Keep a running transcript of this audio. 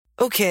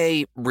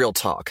Okay, real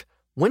talk.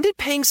 When did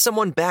paying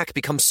someone back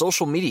become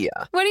social media?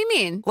 What do you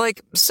mean?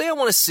 Like, say I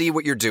want to see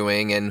what you're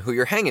doing and who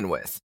you're hanging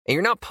with, and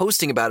you're not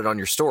posting about it on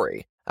your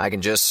story. I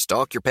can just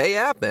stalk your Pay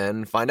app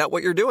and find out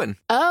what you're doing.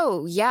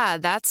 Oh, yeah,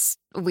 that's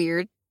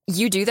weird.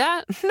 You do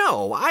that?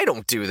 No, I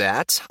don't do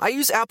that. I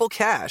use Apple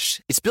Cash.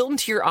 It's built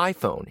into your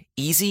iPhone,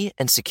 easy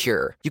and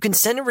secure. You can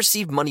send and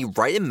receive money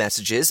right in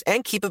messages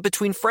and keep it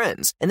between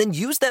friends, and then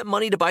use that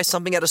money to buy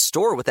something at a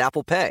store with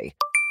Apple Pay.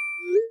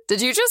 Did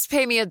you just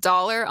pay me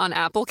 $1 on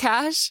Apple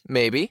Cash?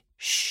 Maybe.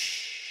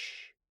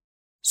 Shh.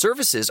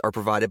 Services are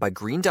provided by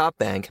Green Dot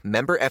Bank,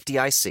 member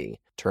FDIC.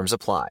 Terms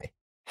apply.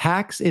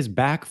 Hacks is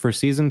back for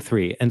season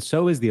 3, and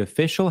so is the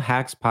official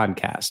Hacks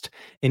podcast.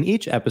 In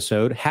each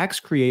episode, Hacks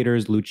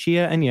creators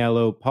Lucia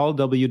Aniello, Paul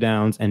W.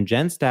 Downs, and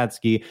Jen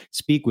Statsky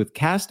speak with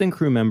cast and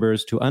crew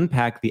members to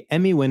unpack the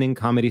Emmy-winning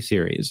comedy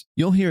series.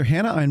 You'll hear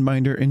Hannah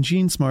Einbinder and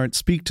Gene Smart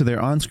speak to their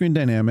on-screen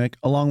dynamic,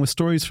 along with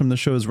stories from the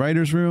show's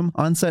writer's room,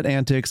 on-set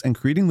antics, and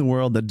creating the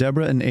world that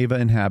Deborah and Ava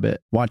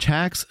inhabit. Watch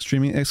Hacks,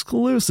 streaming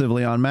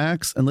exclusively on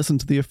Max, and listen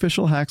to the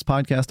official Hacks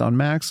podcast on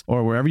Max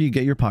or wherever you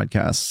get your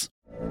podcasts.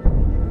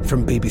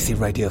 From BBC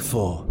Radio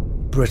 4,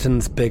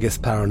 Britain's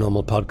biggest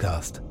paranormal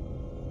podcast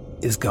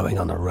is going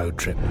on a road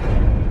trip.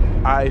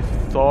 I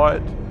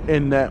thought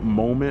in that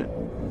moment,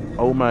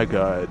 oh my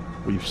God,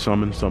 we've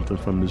summoned something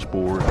from this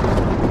board.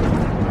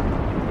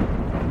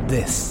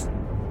 This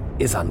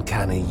is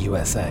Uncanny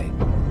USA.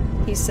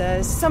 He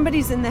says,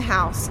 somebody's in the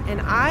house, and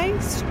I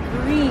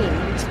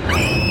screamed.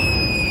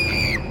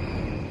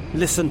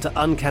 Listen to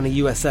Uncanny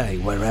USA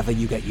wherever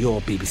you get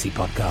your BBC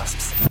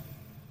podcasts,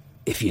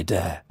 if you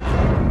dare.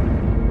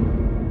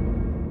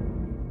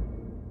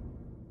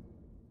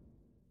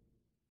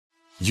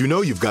 You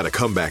know you've got a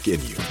comeback in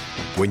you.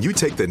 When you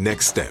take the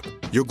next step,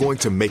 you're going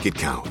to make it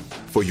count.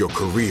 For your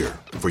career,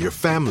 for your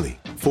family,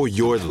 for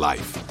your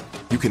life.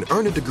 You can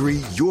earn a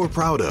degree you're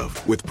proud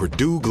of with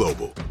Purdue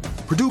Global.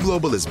 Purdue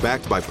Global is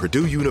backed by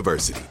Purdue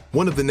University,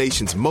 one of the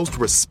nation's most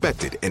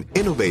respected and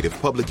innovative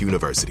public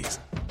universities.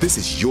 This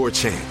is your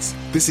chance.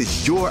 This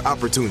is your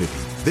opportunity.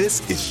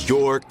 This is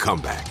your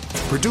comeback.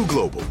 Purdue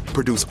Global,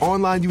 Purdue's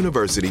online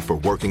university for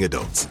working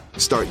adults.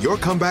 Start your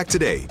comeback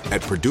today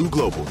at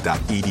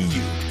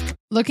purdueglobal.edu.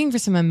 Looking for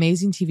some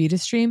amazing TV to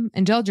stream?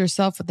 Indulge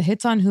yourself with the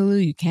hits on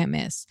Hulu you can't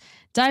miss.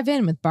 Dive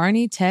in with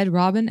Barney, Ted,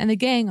 Robin, and the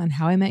gang on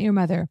How I Met Your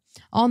Mother.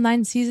 All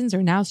 9 seasons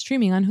are now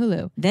streaming on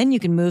Hulu. Then you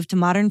can move to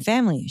Modern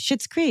Family,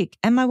 Schitt's Creek,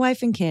 and My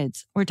Wife and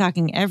Kids. We're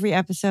talking every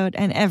episode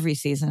and every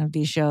season of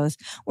these shows.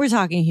 We're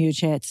talking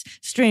huge hits,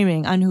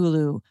 streaming on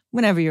Hulu,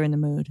 whenever you're in the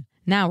mood.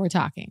 Now we're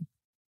talking.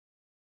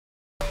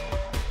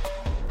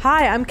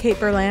 Hi, I'm Kate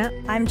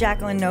Berlant. I'm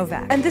Jacqueline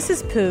Novak. And this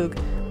is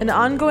Poog, an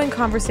ongoing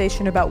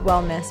conversation about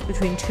wellness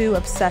between 2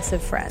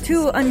 obsessive friends.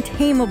 2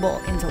 untamable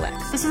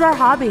intellects. This is our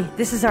hobby.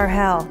 This is our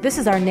hell. This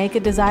is our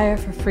naked desire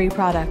for free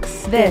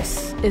products.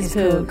 This is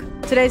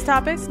Poog. Today's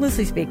topics?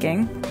 Loosely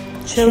speaking,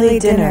 chili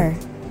dinner,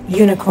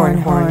 unicorn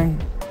horn,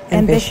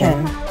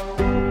 ambition.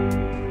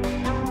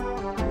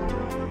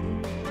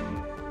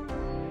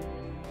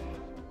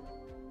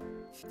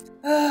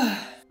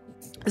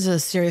 This is a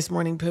serious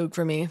morning Poog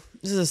for me.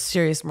 This is a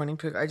serious morning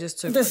Poog. I just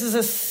took... This is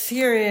a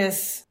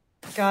serious,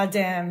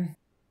 goddamn,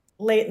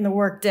 late in the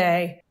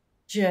workday.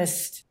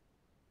 Just,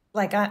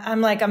 like,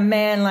 I'm like a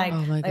man, like, oh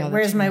my God, like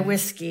where's my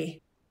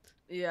whiskey?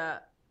 Yeah,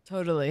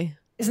 totally.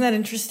 Isn't that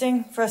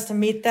interesting for us to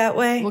meet that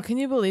way? Well, can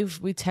you believe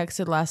we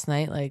texted last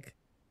night? Like,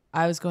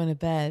 I was going to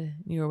bed.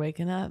 You were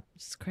waking up.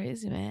 It's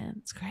crazy, man.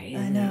 It's crazy.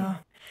 I know.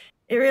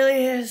 It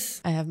really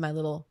is. I have my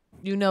little...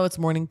 You know it's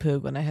morning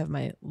Poog when I have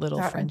my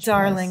little French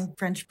darling press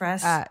French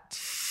press at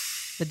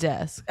the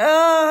desk.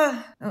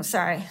 Oh,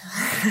 sorry.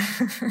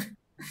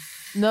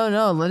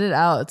 No, let it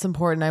out. It's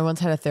important. I once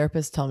had a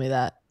therapist tell me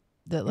that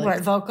like what,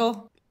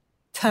 vocal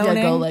toning?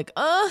 Yeah,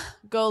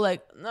 go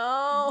like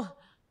no,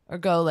 or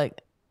go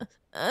like.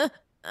 Well,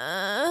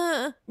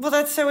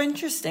 that's so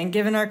interesting.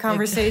 Given our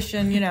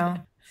conversation, you know,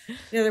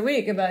 the other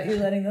week about you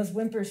letting those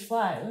whimpers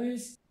fly. Let me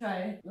just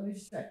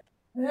try.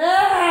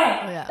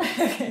 Yeah.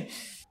 Okay.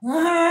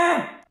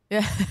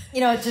 Yeah. You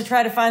know, to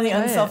try to find the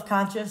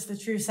unself-conscious, the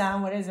true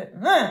sound. What is it?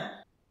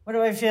 What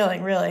am I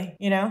feeling, really?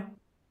 You know?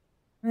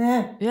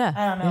 Yeah.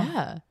 I don't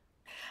know.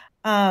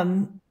 Yeah.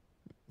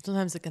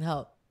 Sometimes it can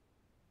help.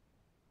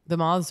 The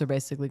moths are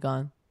basically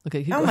gone.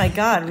 Okay. Oh my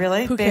God,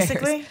 really? Who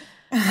Basically?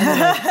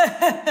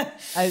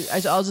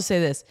 I'll just say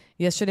this.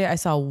 Yesterday I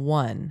saw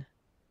one,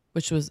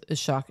 which was a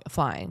shock,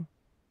 flying.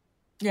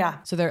 Yeah.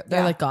 So they're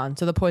like gone.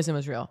 So the poison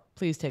was real.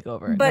 Please take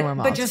over. But no more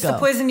moths. but just Go. The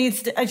poison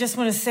needs to. I just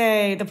want to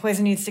say the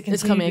poison needs to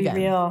continue to be again.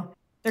 real.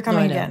 They're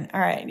coming again.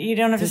 All right. You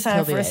don't have to sign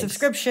up for a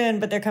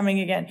subscription, but they're coming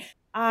again.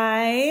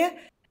 I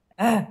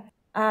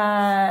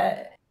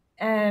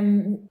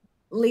am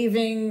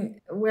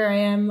leaving where I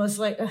am. Most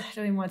like I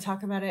don't even want to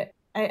talk about it.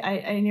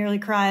 I nearly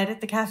cried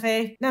at the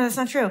cafe. No, that's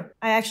not true.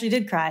 I actually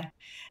did cry.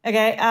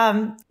 Okay.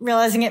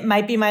 Realizing it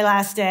might be my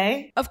last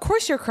day. Of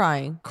course you're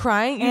crying.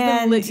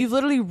 You've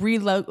literally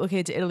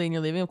relocated to Italy and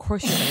you're leaving. Of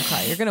course you're going to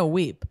cry. You're going to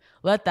weep.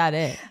 Let that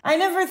in. I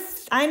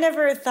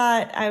never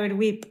thought I would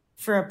weep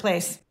for a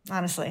place,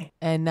 honestly.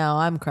 And now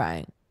I'm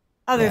crying.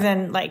 Other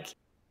than like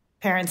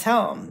parents'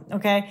 home.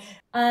 Okay.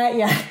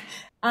 Yeah.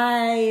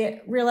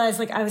 I realized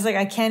I was like,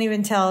 I can't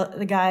even tell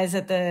the guys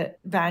at the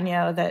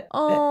baño that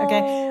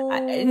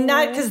okay.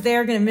 Not because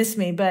they're going to miss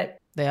me, but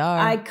they are.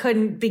 I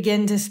couldn't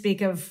begin to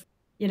speak of,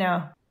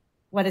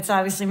 what it's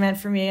obviously meant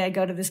for me. I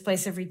go to this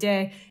place every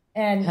day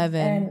and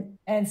heaven.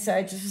 And so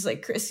I just was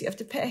like, Chris, you have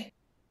to pay.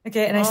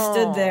 Okay. And I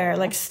stood there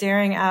like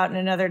staring out in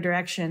another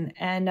direction.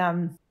 And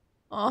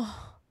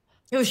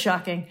it was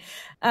shocking.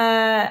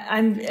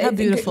 I'm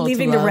beautiful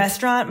leaving the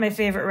restaurant, my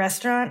favorite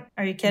restaurant.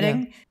 Are you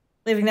kidding? Yeah.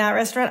 Leaving that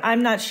restaurant.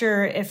 I'm not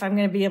sure if I'm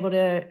going to be able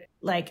to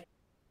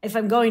if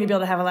I'm going to be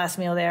able to have a last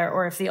meal there,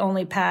 or if the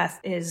only path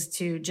is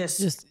to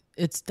just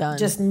it's done.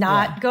 Just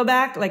not go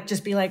back. Like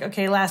just be like,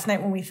 okay, last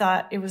night when we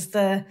thought it was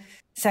the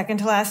second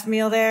to last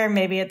meal there,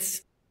 maybe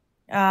it's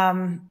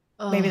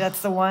maybe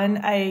that's the one.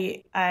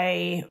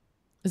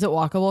 Is it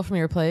walkable from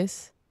your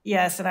place?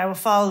 Yes, and I will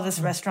follow this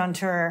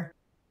restaurateur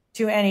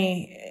to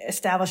any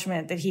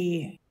establishment that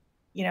he,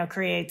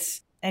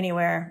 creates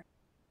anywhere.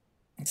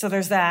 So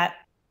there's that,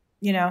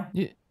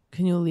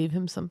 Can you leave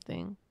him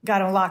something?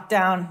 Got him locked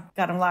down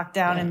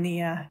in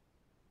the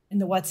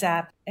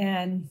WhatsApp.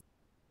 And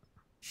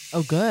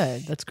oh,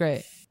 good. That's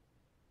great.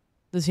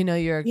 Does he know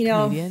you're a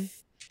comedian?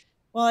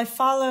 Well, I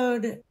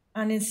followed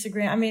on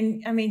Instagram. I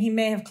mean, he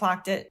may have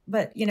clocked it,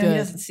 but he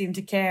doesn't seem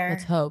to care.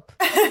 Let's hope.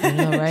 I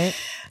know, right?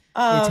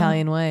 The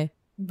Italian way.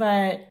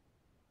 But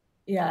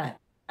yeah,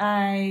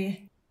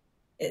 I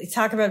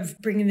talk about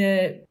bringing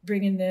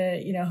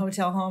the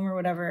hotel home or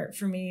whatever.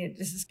 For me,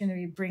 this is going to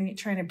be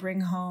trying to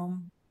bring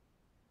home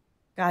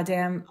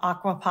goddamn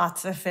aqua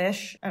pazza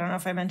fish. I don't know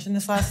if I mentioned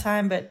this last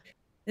time, but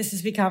this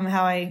has become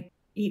how I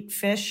eat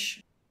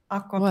fish,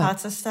 aqua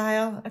pazza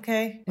style.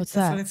 Okay, that's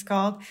what it's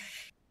called.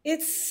 I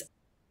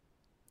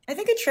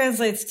think it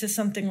translates to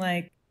something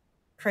like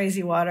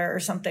crazy water or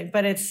something,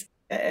 but it's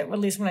at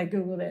least when I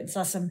Googled it,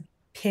 saw some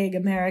Pig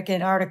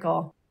American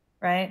article,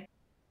 right?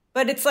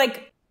 But it's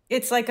like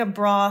a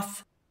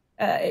broth,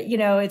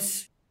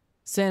 it's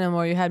say no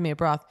more. You had me a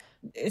broth.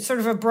 It's sort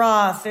of a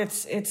broth.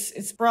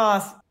 It's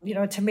broth,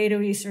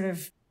 tomatoey sort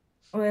of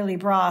oily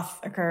broth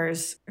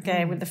occurs,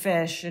 with the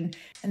fish and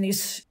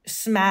these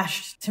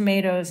smashed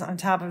tomatoes on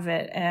top of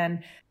it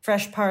and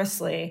fresh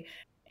parsley.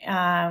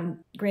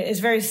 Great. It's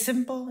very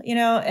simple,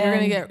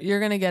 and you're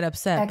gonna get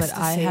upset, ecstasy. But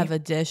I have a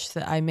dish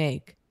that I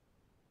make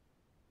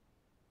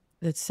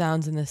that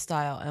sounds in this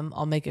style, and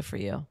I'll make it for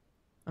you.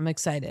 I'm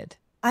excited.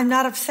 I'm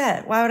not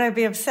upset. Why would I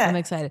be upset? I'm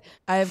excited.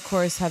 I of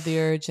course have the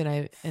urge, and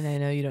I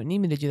know you don't need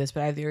me to do this,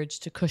 but I have the urge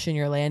to cushion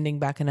your landing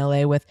back in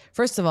LA with,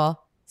 first of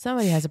all,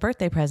 somebody has a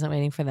birthday present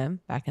waiting for them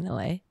back in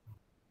LA. Oh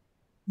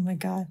my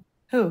God.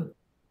 Who?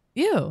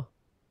 You.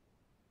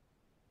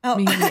 Oh,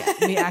 me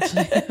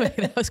actually.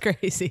 That was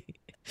crazy.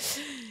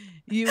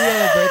 You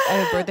have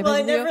a birthday well,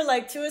 present. I never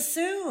like to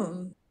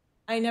assume.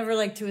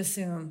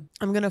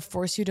 I'm going to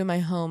force you to my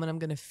home, and I'm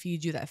going to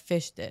feed you that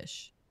fish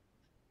dish.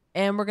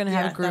 And we're going to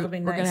have a group. We're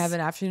going to have an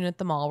afternoon at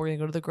the mall. We're going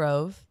to go to the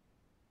Grove.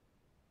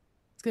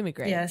 It's going to be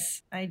great.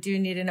 Yes, I do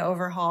need an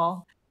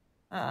overhaul.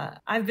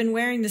 I've been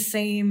wearing the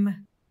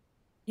same,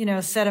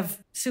 set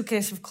of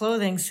suitcase of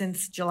clothing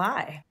since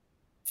July.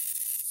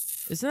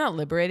 Isn't that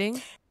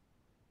liberating?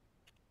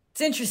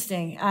 It's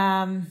interesting.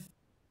 And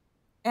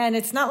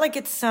it's not like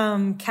it's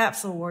some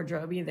capsule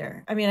wardrobe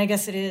either. I mean, I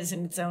guess it is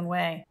in its own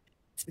way.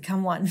 It's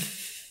become one.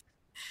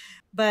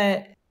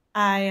 But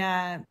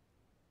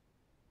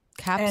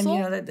capsule?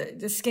 And,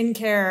 the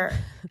skincare,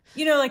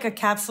 like a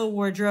capsule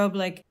wardrobe,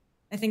 like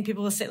I think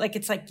people will say, like,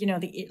 it's like,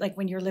 like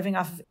when you're living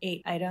off of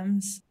 8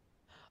 items.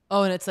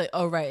 Oh, and it's like,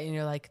 oh, right. And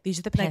you're like, these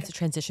are the pants that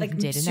transition from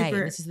day to night.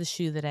 And this is the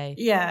shoe that I...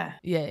 Yeah.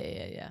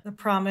 Yeah. The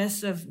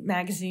promise of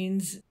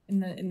magazines in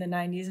the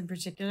 90s in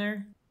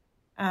particular.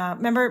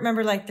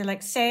 Remember, like, they're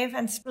like, save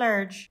and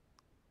splurge.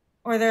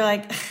 Or they're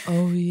like...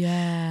 Oh,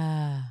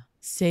 yeah.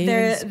 Save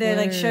and splurge. They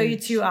like show you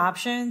 2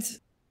 options.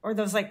 Or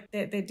those like,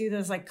 they do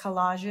those like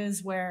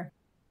collages where,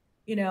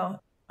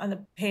 on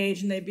the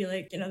page, and they'd be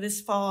like, this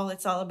fall,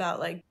 it's all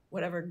about like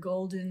whatever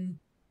golden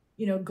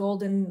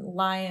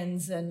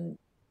lions and,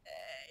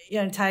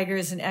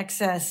 tigers in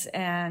excess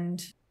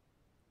and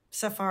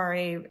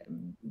safari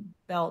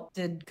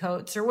belted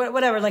coats or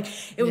whatever. Like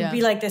it would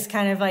be like this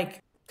kind of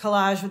like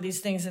collage with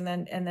these things. And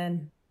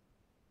then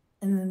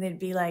they'd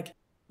be like,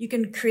 you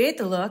can create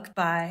the look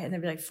by, and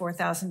they'd be like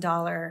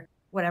 $4,000,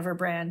 whatever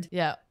brand.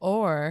 Yeah.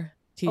 Or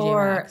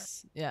TJ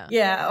Maxx. Yeah.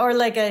 Yeah. Or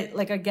like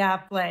a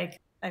Gap,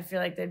 like, I feel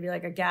like they'd be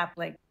like a Gap,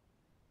 like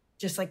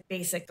just like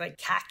basic, like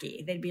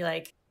khaki. They'd be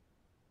like,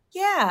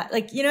 yeah,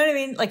 like, you know what I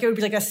mean? Like it would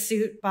be like a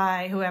suit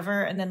by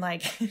whoever. And then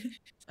like,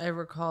 I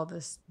recall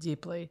this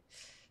deeply.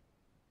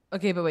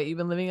 Okay. But wait, you've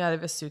been living out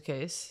of a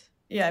suitcase.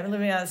 Yeah. I've been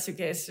living out of a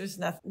suitcase. There's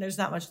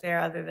not much there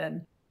other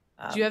than.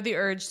 Do you have the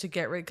urge to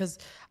get rid? Because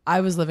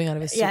I was living out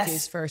of a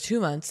suitcase for 2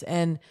 months.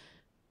 And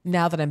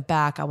now that I'm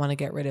back, I want to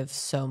get rid of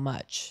so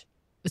much.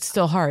 It's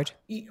still hard.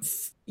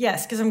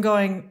 Yes. Cause I'm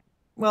going,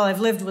 well, I've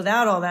lived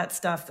without all that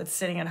stuff that's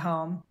sitting at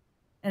home,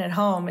 and at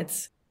home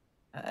it's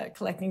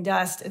collecting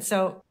dust. And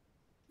so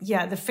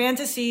yeah, the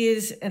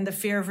fantasies and the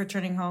fear of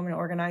returning home and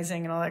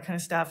organizing and all that kind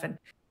of stuff.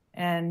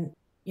 And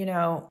you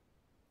know,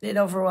 it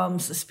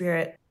overwhelms the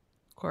spirit.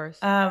 Of course.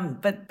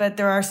 But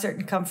there are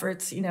certain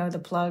comforts, you know, the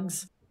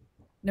plugs,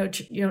 no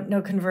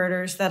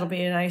converters. That'll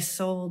be a nice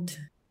sold,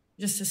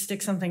 just to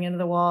stick something into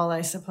the wall,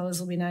 I suppose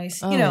will be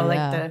nice. Oh, you know,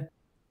 yeah. like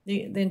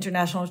the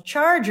international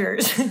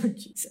chargers.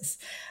 Jesus.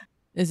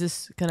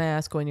 Can I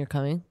ask when you're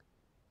coming?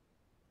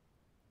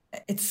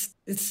 It's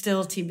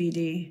still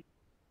TBD.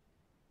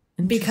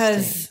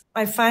 Because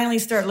I finally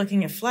start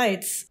looking at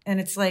flights and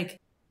it's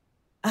like,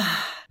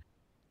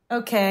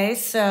 okay,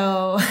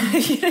 so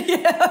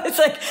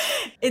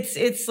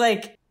it's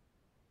like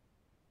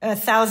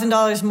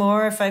 $1,000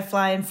 more if I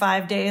fly in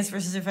 5 days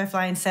versus if I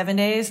fly in 7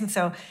 days, and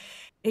so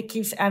it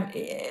keeps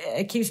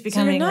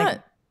becoming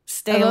like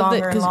stay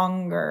longer and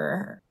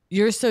longer.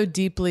 You're so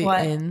deeply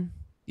in.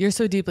 You're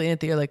so deeply in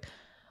it that you're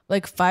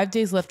like 5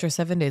 days left or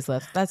 7 days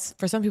left. That's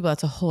for some people.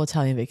 That's a whole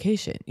Italian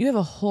vacation. You have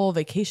a whole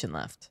vacation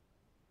left.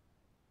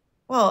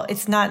 Well,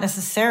 it's not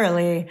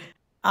necessarily.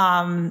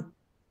 I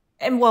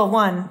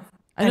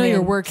know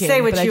you're working.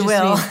 Say what you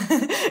will.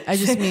 I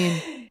just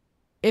mean,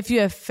 if you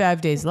have 5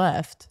 days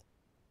left.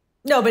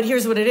 No, but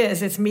here's what it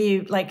is. It's me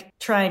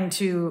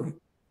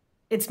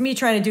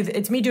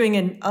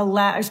doing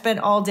I spent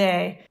all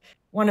day,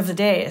 one of the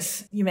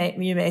days, you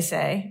may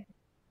say,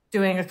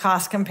 doing a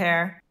cost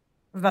compare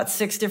of about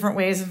 6 different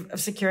ways of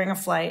securing a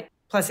flight,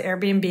 plus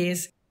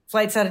Airbnbs,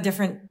 flights out of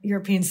different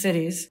European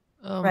cities.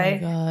 Oh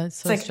right? My God.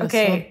 It's like,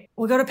 okay,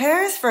 we'll go to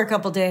Paris for a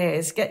couple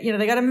days. They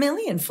got 1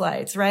 million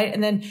flights, right?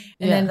 And then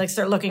like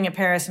start looking at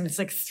Paris and it's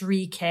like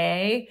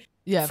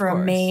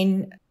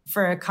 $3,000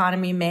 for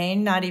economy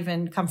main, not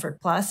even comfort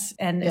plus.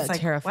 And it's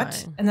like, terrifying.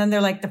 What? And then they're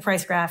like the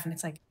price graph and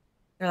it's like,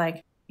 they're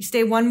like, you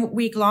stay 1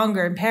 week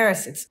longer in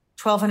Paris, it's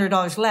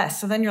 $1,200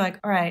 less. So then you're like,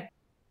 all right,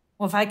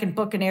 well, if I can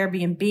book an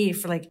Airbnb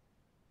for like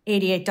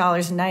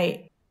 $88 a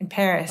night in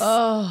Paris,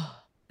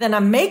 then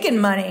I'm making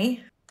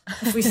money.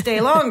 If we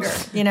stay longer,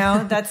 you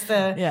know, that's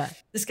the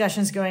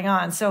discussions going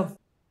on. So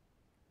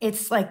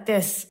it's like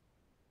this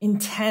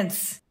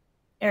intense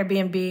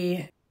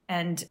Airbnb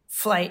and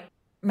flight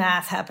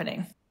math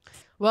happening.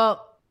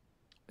 Well,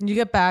 when you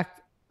get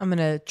back, I'm going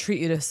to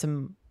treat you to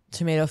some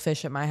tomato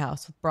fish at my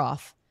house with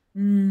broth.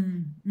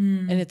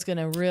 And it's going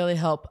to really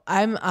help.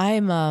 I'm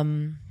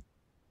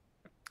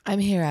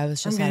here. I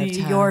was just out of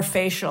town. Your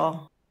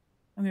facial.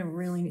 I'm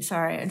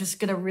just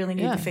going to really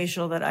need the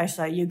facial that I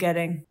saw you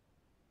getting.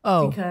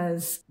 Oh,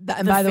 because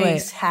and by the way,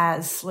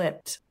 has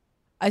slipped.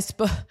 I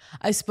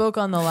spoke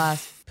on the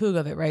last Poog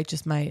of it, right?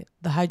 Just the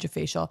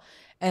hydrofacial,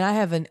 and I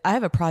have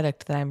a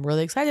product that I'm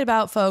really excited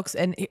about, folks.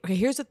 And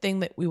here's the thing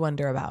that we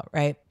wonder about,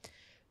 right?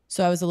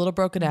 So I was a little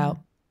broken out.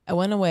 I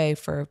went away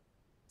for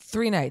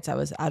 3 nights. I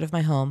was out of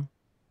my home,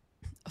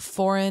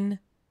 foreign.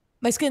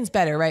 My skin's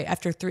better, right?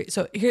 After 3.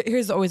 So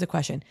here's always a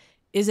question: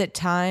 is it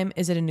time?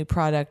 Is it a new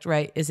product?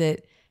 Right? Is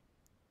it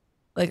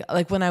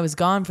like when I was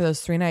gone for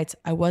those 3 nights,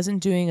 I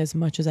wasn't doing as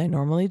much as I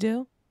normally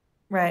do.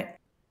 Right.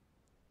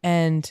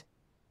 And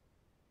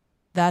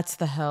that's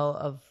the hell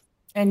of.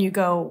 And you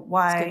go,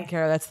 why?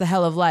 Skincare. That's the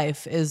hell of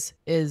life is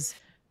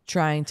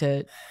trying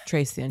to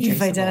trace the untraceable.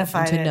 You've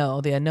identified and to know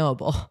the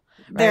unknowable.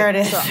 Right? There it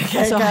is.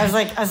 So I was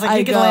like,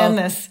 you can land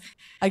this.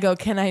 I go,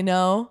 can I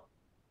know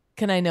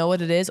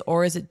what it is?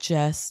 Or is it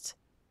just,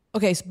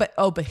 okay. So,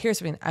 but here's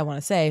something I want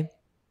to say.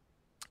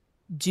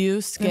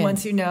 Dieux Skin. And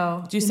once you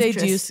know, do you say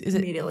Dieux? Is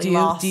it Dieux?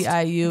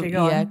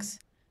 DIUEX?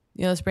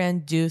 You know this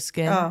brand, Dieux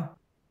Skin? Oh,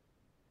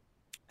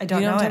 I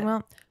don't know what I'm it. talking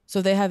about?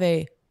 So they have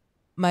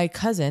my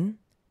cousin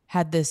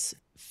had this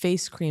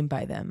face cream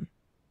by them.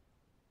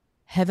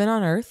 Heaven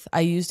on Earth.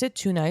 I used it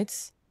 2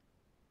 nights.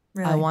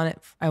 Really? I want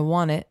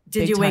it.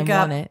 Did you wake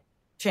up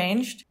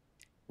changed?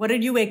 What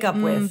did you wake up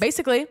with?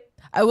 Basically,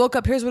 I woke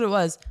up. Here's what it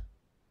was.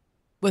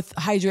 With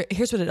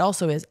here's what it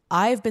also is.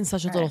 I've been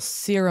such a little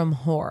serum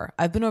whore.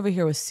 I've been over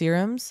here with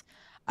serums.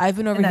 I've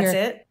been over here.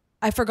 That's it?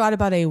 I forgot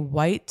about a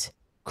white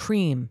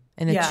cream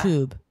in a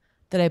tube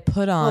that I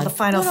put on. Well, the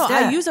final step.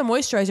 I use a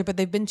moisturizer, but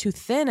they've been too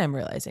thin. I'm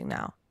realizing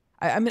now.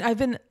 I mean, I've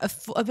been a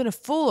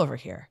fool over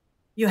here.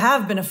 You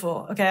have been a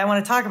fool. Okay, I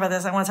want to talk about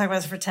this. I want to talk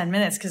about this for 10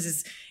 minutes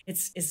because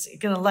it's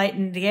going to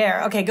lighten the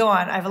air. Okay, go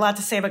on. I have a lot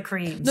to say about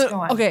creams. Go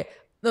on. Okay.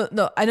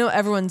 No. I know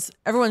everyone's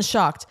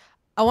shocked.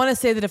 I want to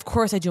say that of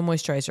course I do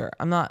moisturizer.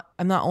 I'm not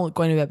only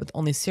going to bed with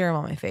only serum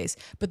on my face,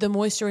 but the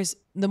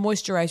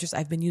moisturizers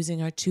I've been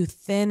using are too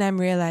thin. I'm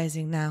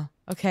realizing now.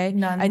 Okay,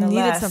 I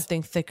needed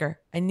something thicker.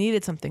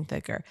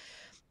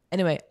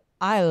 Anyway,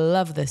 I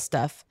love this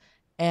stuff,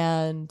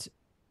 and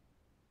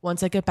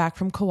once I get back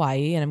from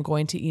Kauai, and I'm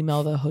going to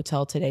email the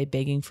hotel today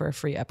begging for a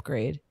free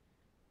upgrade,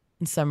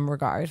 in some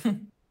regard,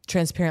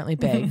 transparently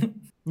beg,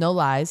 no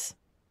lies.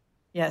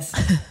 Yes,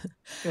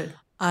 good.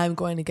 I'm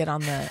going to get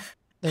on the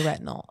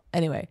retinol.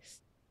 Anyway,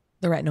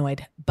 the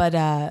retinoid.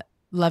 But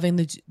loving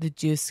the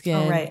Dieux Skin.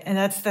 Oh, right. And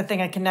that's the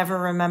thing I can never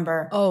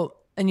remember. Oh,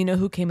 and you know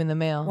who came in the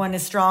mail? One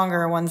is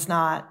stronger, one's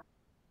not.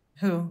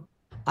 Who?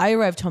 I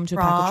arrived home to a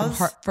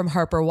package from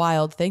Harper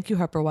Wilde. Thank you,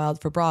 Harper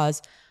Wilde, for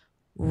bras.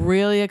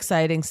 Really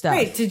exciting stuff.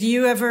 Wait, did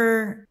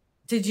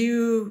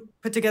you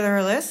put together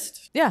a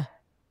list? Yeah.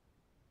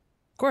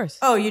 Of course.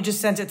 Oh, you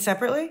just sent it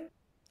separately?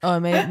 Oh, I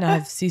may not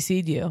have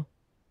CC'd you.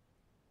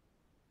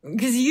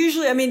 Because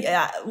usually, I mean,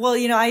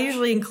 I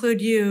usually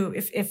include you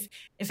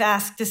if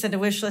asked to send a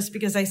wish list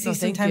because I see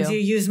sometimes you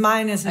use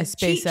mine as a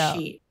cheat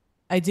sheet.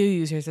 I do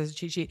use yours as a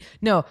cheat sheet.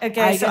 No.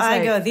 Okay, so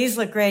I go, these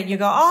look great. And you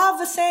go, I'll have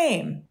the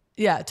same.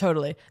 Yeah,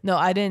 totally. No,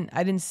 I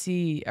didn't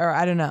see, or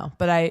I don't know,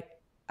 but I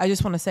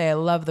just want to say I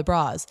love the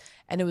bras.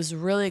 And it was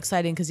really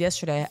exciting because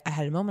yesterday I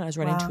had a moment. I was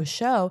running to a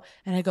show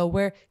and I go,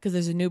 because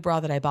there's a new bra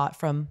that I bought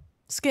from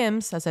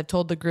Skims. As I've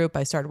told the group,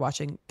 I started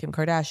watching Kim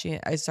Kardashian.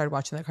 I started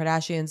watching the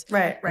Kardashians.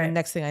 Right. And the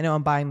next thing I know,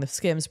 I'm buying the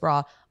Skims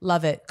bra.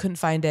 Love it. Couldn't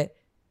find it.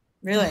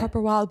 Really? The Harper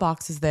Wild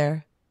box is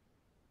there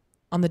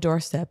on the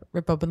doorstep.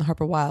 Rip open the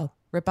Harper Wild.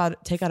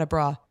 Take out a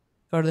bra.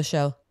 Go to the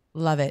show.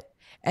 Love it.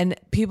 And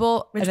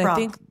people, Which and bra? I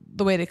think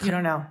the way to you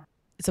don't know.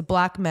 It's a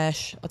black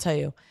mesh. I'll tell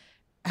you.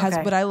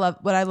 What I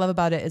love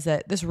about it is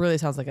that this really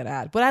sounds like an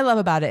ad. What I love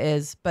about it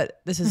is,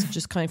 but this is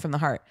just coming from the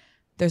heart.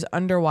 There's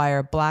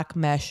underwire, black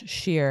mesh,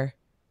 sheer.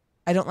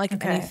 I don't like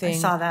anything. I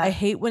saw that. I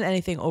hate when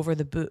anything over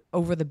the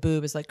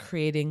boob is like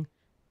creating,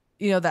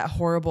 that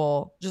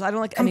horrible. Just I don't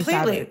like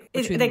completely.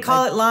 Any fabric They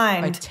call it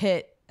lined. My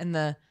tit and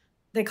the.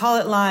 They call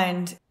it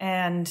lined,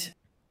 and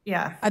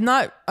yeah. I'm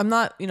not.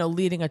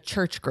 Leading a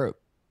church group.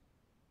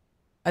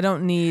 I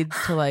don't need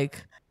to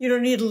like. You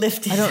don't need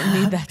lifting. I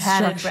don't need that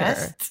padded structure.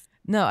 breasts.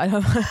 No, I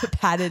don't want a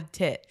padded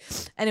tit.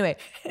 Anyway,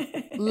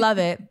 love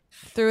it.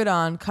 Threw it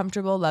on,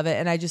 comfortable, love it.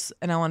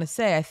 And I want to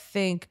say, I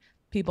think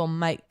people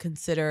might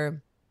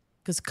consider,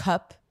 because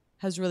Cup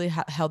has really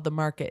held the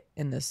market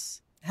in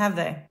this. Have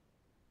they?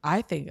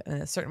 I think in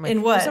a certain way.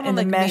 In what? Someone In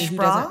the like mesh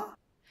bra?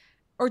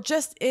 Or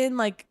just in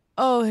like,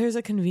 here's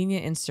a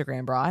convenient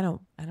Instagram bra. I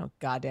don't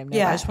goddamn know.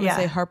 Yeah, I just want to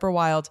say Harper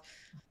Wild,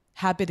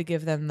 happy to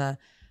give them the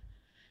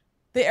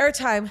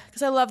airtime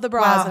because I love the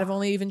bras and I've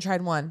only even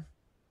tried one.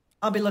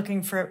 I'll be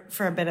looking for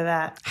a bit of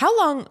that. How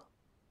long?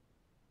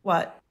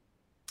 What?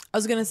 I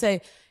was going to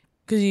say,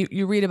 because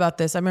you read about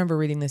this. I remember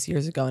reading this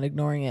years ago and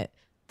ignoring it.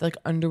 Like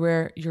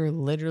underwear, you're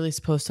literally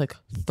supposed to like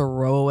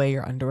throw away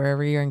your underwear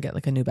every year and get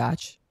like a new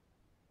batch.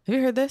 Have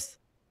you heard this?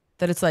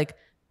 That it's like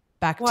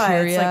bacteria.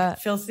 What? It's like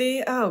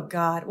filthy? Oh,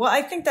 God. Well,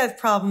 I think that's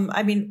problem.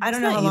 I mean, I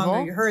don't know how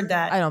long you heard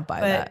that. I don't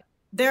buy that.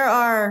 There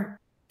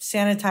are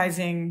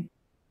sanitizing...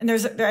 And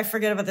I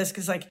forget about this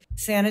because like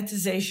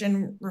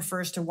sanitization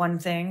refers to one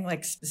thing,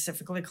 like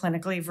specifically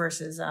clinically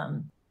versus,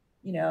 I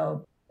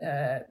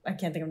can't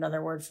think of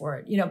another word for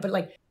it, but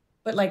like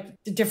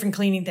the different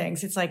cleaning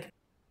things. It's like,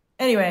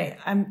 anyway,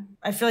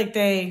 I feel like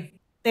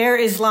there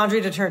is laundry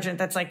detergent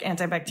that's like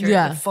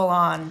antibacterial, like full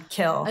on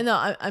kill. I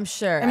know, I'm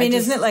sure. I mean,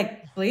 isn't it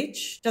like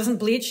bleach? Doesn't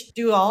bleach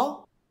do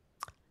all?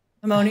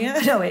 Ammonia?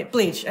 No, wait,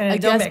 bleach. And I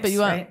don't guess, mix, but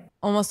you right? want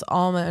almost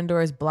all my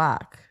underwear is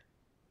black.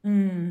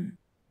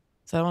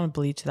 So I don't want to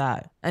bleach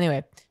that.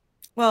 Anyway.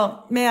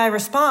 Well, may I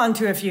respond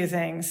to a few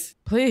things?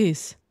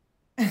 Please.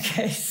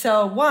 Okay,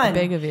 so one. I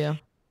beg of you.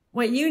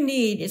 What you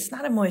need, it's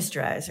not a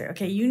moisturizer,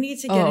 okay? You need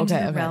to get into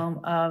the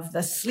realm of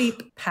the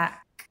sleep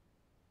pack.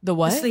 The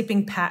what? The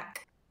sleeping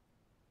pack.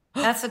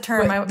 That's a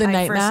term I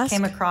first mask?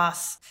 came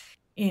across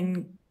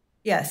in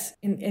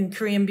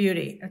Korean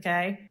beauty,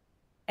 okay?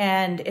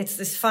 And it's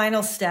this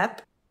final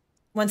step,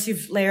 once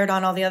you've layered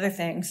on all the other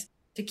things,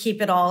 to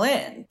keep it all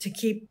in, to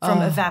keep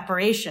from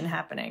evaporation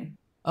happening.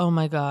 Oh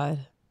my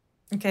God.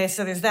 Okay,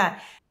 so there's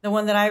that. The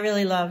one that I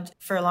really loved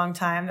for a long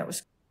time that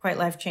was quite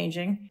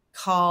life-changing,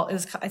 I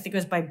think it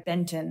was by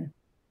Benton.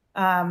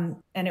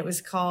 And it was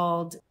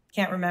called,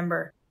 can't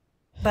remember,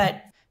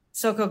 but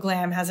Soko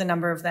Glam has a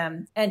number of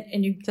them.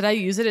 And you did I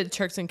use it at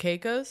Turks and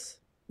Caicos?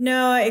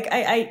 No,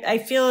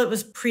 I feel it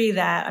was pre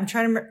that. I'm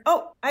trying to remember.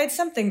 Oh, I had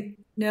something.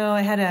 No,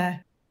 I had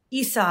a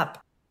Aesop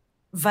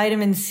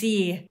vitamin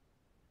C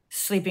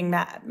sleeping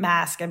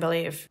mask, I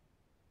believe.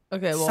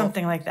 Okay, well,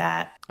 something like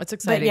that. That's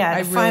exciting. But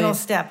yeah, the final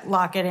step,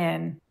 lock it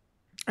in.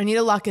 I need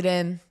to lock it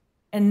in.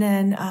 And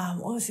then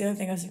what was the other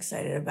thing I was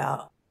excited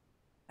about?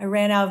 I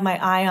ran out of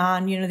my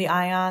Ion, the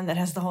Ion that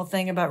has the whole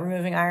thing about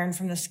removing iron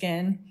from the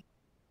skin.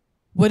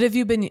 What have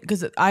you been,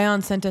 because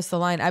Ion sent us the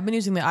line. I've been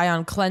using the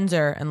Ion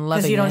cleanser and loving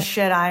it. Because you don't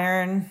shed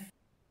iron.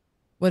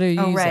 What are you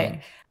using?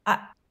 Right.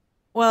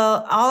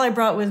 Well, all I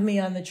brought with me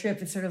on the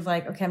trip, it's sort of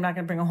like, okay, I'm not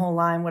going to bring a whole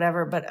line,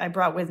 whatever, but I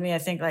brought with me, I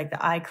think, like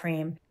the eye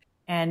cream.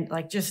 And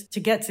like just to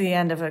get to the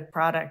end of a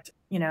product,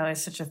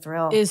 is such a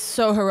thrill. Is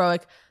so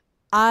heroic.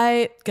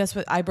 Guess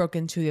what I broke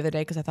into the other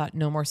day because I thought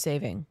no more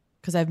saving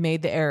because I've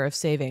made the error of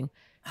saving.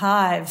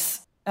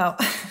 Hives. Oh.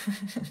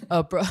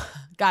 Oh, bro.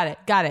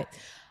 Got it.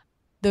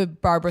 The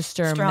Barbara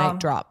Sturm night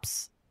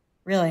drops.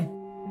 Really?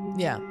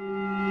 Yeah.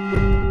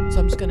 So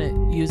I'm just going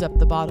to use up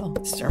the bottle.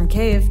 Sturm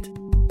caved.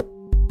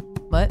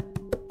 What?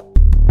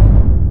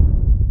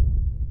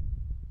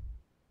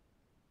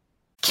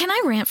 Can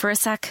I rant for a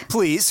sec?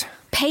 Please.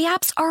 Pay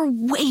apps are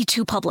way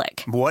too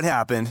public. What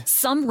happened?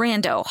 Some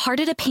rando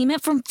hearted a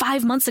payment from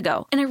 5 months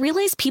ago, and I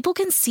realized people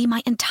can see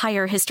my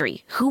entire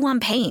history, who I'm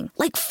paying,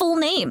 like full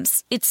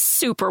names. It's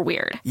super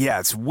weird. Yeah,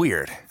 it's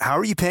weird. How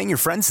are you paying your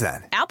friends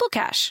then? Apple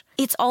Cash.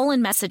 It's all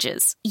in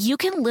messages. You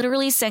can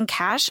literally send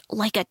cash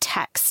like a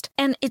text,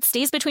 and it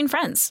stays between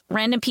friends.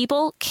 Random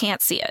people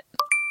can't see it.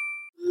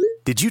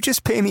 Did you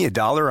just pay me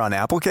 $1 on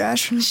Apple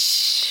Cash?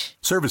 Shh.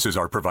 Services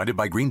are provided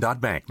by Green Dot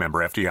Bank.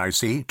 Member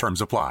FDIC.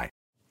 Terms apply.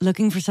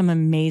 Looking for some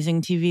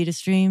amazing TV to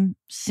stream?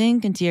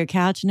 Sink into your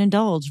couch and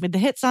indulge with the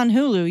hits on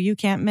Hulu you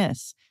can't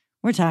miss.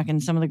 We're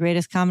talking some of the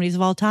greatest comedies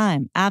of all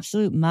time,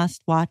 absolute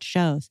must-watch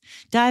shows.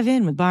 Dive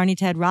in with Barney,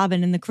 Ted,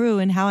 Robin, and the crew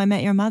in How I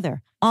Met Your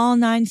Mother. All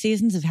 9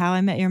 seasons of How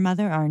I Met Your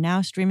Mother are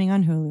now streaming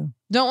on Hulu.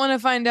 Don't want to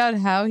find out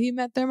how he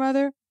met their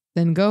mother?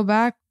 Then go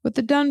back with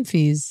the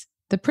Dunphys,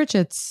 the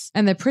Pritchetts,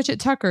 and the Pritchett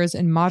Tuckers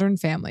in Modern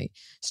Family.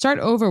 Start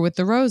over with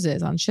the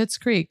Roses on Schitt's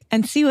Creek.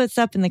 And see what's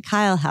up in the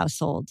Kyle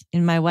household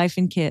in My Wife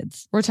and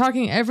Kids. We're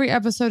talking every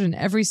episode and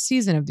every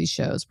season of these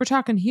shows. We're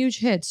talking huge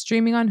hits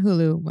streaming on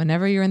Hulu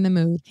whenever you're in the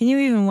mood. Can you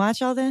even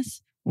watch all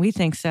this? We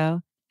think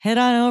so. Head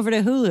on over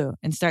to Hulu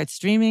and start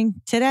streaming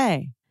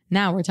today.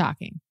 Now we're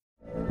talking.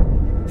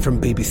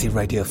 From BBC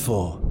Radio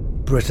 4,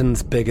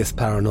 Britain's biggest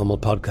paranormal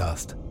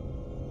podcast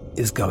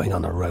is going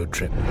on a road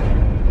trip.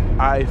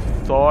 I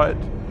thought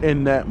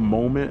in that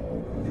moment,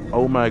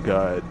 oh my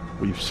God,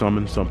 we've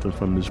summoned something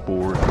from this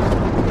board.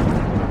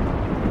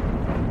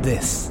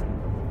 This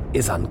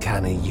is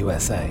Uncanny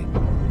USA.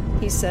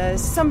 He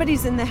says,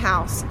 somebody's in the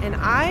house, and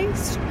I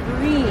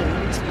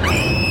screamed.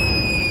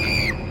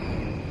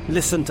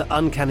 Listen to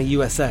Uncanny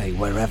USA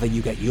wherever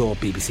you get your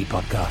BBC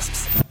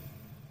podcasts,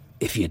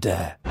 if you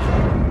dare.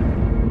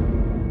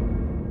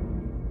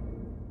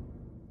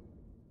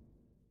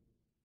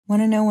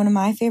 Want to know one of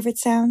my favorite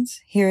sounds?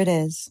 Here it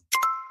is.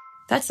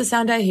 That's the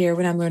sound I hear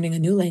when I'm learning a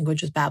new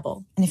language with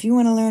Babbel. And if you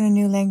want to learn a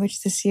new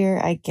language this year,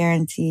 I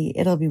guarantee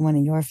it'll be one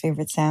of your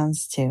favorite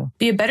sounds too.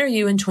 Be a better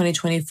you in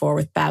 2024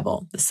 with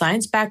Babbel, the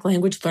science-backed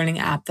language learning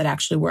app that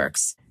actually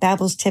works.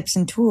 Babbel's tips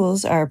and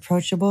tools are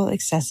approachable,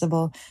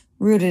 accessible,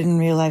 rooted in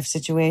real-life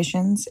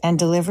situations, and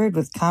delivered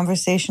with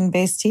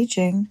conversation-based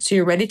teaching. So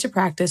you're ready to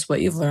practice what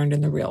you've learned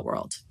in the real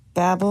world.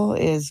 Babbel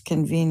is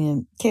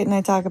convenient. Kate and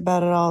I talk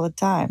about it all the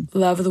time.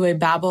 Love the way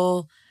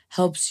Babbel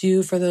helps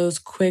you for those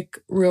quick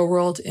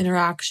real-world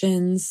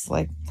interactions.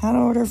 Like how to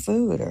order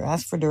food or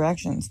ask for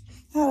directions.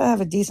 How to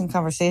have a decent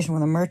conversation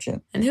with a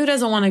merchant. And who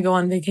doesn't want to go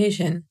on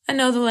vacation and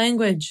know the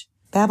language?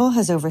 Babbel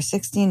has over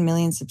 16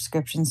 million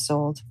subscriptions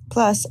sold.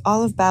 Plus,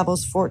 all of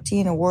Babbel's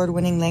 14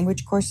 award-winning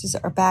language courses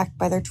are backed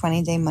by their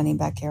 20-day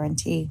money-back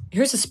guarantee.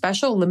 Here's a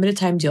special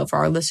limited-time deal for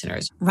our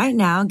listeners. Right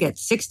now, get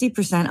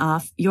 60%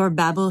 off your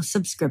Babbel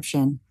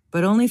subscription,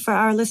 but only for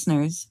our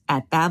listeners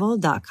at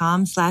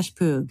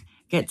babbel.com/poog.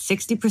 Get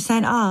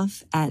 60%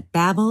 off at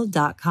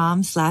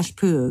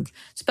babbel.com/poog.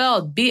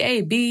 Spelled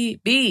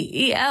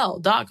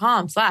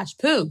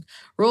BABBEL.com/poog.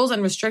 Rules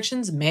and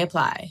restrictions may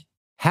apply.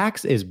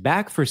 Hacks is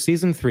back for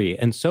season 3,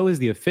 and so is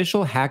the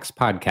official Hacks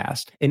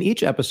podcast. In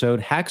each episode,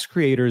 Hacks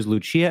creators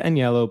Lucia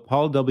Aniello,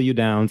 Paul W.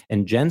 Downs,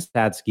 and Jen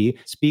Statsky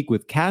speak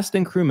with cast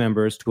and crew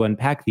members to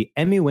unpack the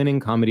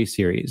Emmy-winning comedy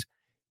series.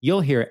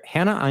 You'll hear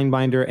Hannah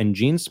Einbinder and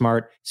Jean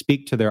Smart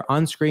speak to their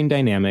on-screen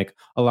dynamic,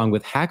 along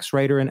with Hacks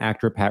writer and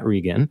actor Pat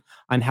Regan,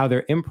 on how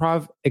their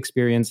improv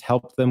experience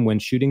helped them when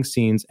shooting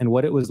scenes and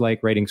what it was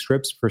like writing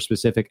scripts for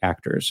specific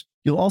actors.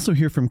 You'll also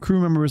hear from crew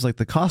members like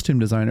the costume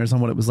designers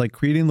on what it was like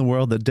creating the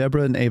world that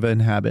Deborah and Ava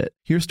inhabit.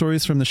 Hear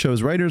stories from the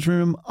show's writer's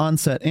room,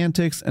 on-set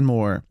antics, and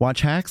more.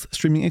 Watch Hacks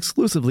streaming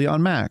exclusively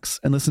on Max,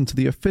 and listen to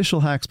the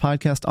official Hacks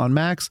podcast on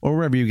Max or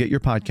wherever you get your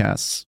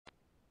podcasts.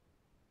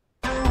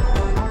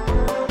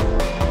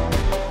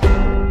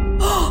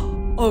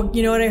 Oh,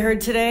 you know what I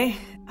heard today?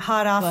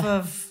 Hot off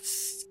of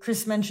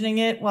Chris mentioning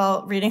it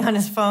while reading on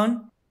his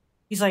phone.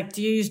 He's like,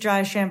 do you use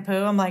dry shampoo?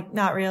 I'm like,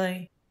 not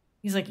really.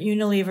 He's like,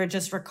 Unilever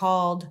just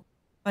recalled a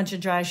bunch of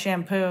dry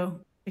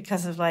shampoo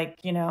because of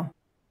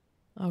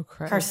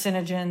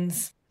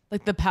carcinogens.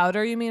 Like the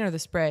powder, you mean, or the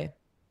spray?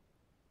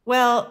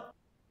 Well,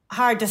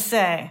 hard to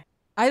say.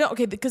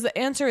 Because the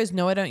answer is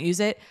no, I don't use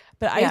it.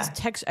 But I use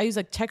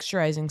like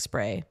texturizing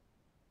spray.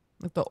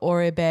 Like the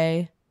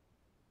Oribe.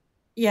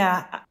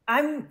 Yeah,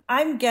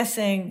 I'm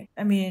guessing,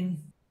 I mean,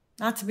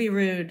 not to be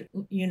rude,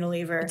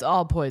 Unilever. It's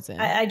all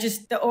poison. I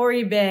just, the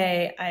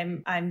Oribe,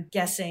 I'm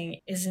guessing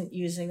isn't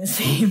using the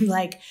same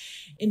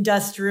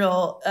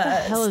industrial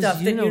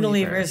stuff that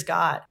Unilever's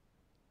got.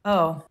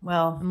 Oh,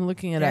 well. I'm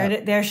looking it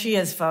up. There she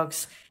is,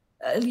 folks.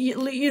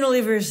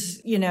 Unilever's,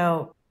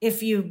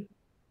 if you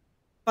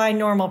buy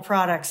normal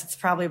products, it's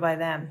probably by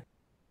them.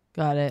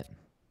 Got it.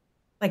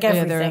 Like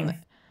everything. Yeah,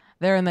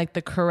 they're in like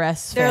the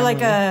Caress family. They're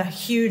like a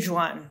huge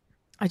one.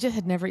 I just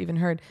had never even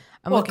heard.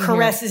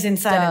 Caress is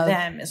inside of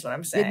them, is what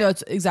I'm saying. No,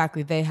 it's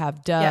exactly. They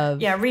have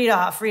Dove. Yeah, read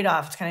off.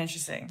 It's kind of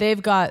interesting.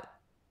 They've got.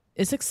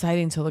 It's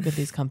exciting to look at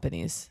these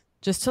companies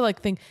just to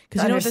think,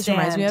 because you know what this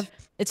reminds me of?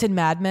 It's in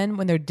Mad Men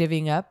when they're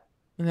divvying up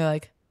and they're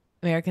like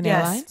American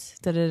Airlines,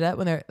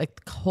 when they're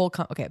like the whole.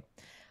 Okay,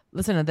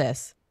 listen to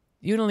this.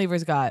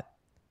 Unilever's got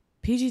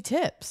PG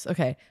Tips.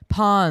 Okay.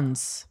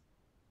 Pond's,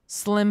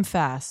 Slim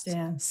Fast,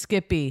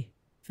 Skippy,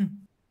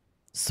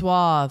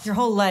 Suave. Your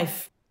whole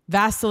life.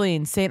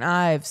 Vaseline, St.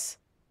 Ives.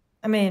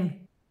 I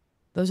mean,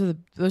 those are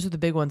the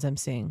big ones I'm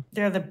seeing.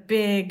 They're the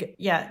big.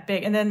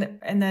 And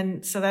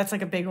then so that's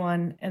like a big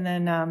one. And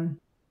then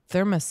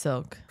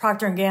Thermosilk.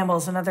 Procter and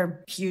Gamble's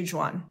another huge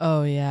one.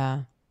 Oh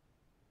yeah.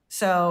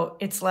 So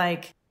it's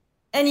like,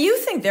 and you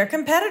think they're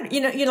competitive,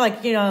 you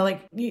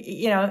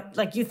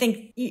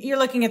think you're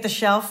looking at the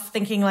shelf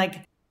thinking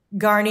like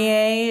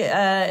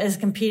Garnier is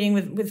competing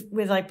with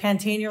like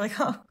Pantene. You're like,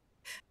 oh,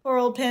 poor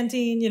old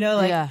Pantene,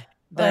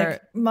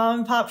 like mom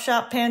and pop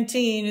shop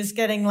Pantene is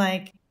getting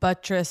like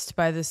buttressed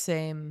by the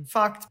same,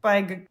 fucked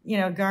by,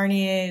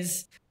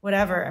 Garnier's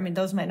whatever. I mean,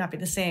 those might not be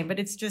the same, but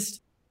it's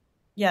just,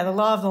 the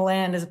law of the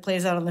land as it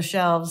plays out on the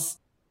shelves,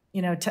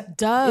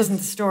 Dove isn't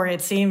the story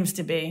it seems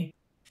to be.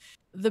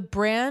 The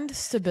brand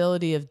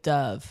stability of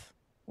Dove,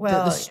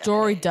 well, the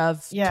story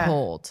Dove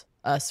told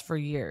us for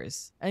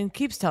years and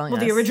keeps telling us.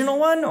 Well, the original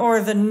one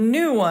or the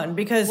new one?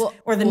 Because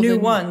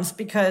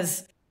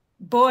because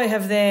boy,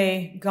 have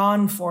they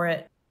gone for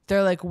it.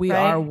 They're like, we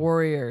are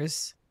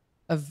warriors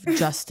of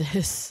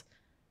justice.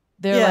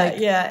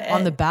 They're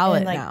on the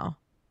ballot now.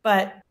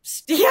 But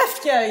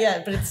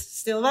but it's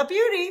still about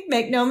beauty.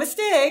 Make no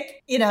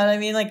mistake. You know what I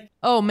mean? Like,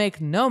 oh,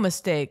 make no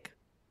mistake.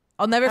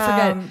 I'll never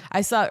forget.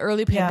 I saw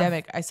early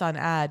pandemic. I saw an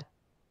ad,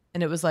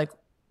 and it was like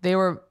they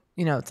were,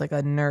 it's like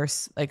a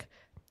nurse. Like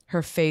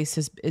her face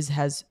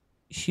has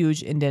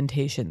huge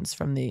indentations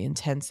from the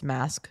intense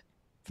mask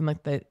from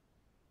like the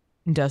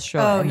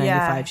industrial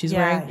N95 she's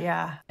wearing.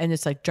 Yeah. And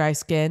it's like dry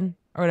skin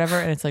or whatever,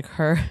 and it's like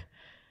her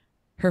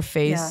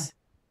face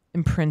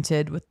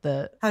imprinted with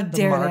the how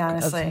dare mark they,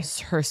 honestly, of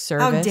her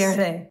service. How dare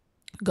they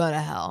go to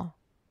hell?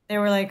 They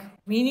were like,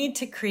 we need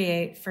to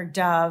create for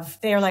Dove.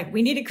 They are like,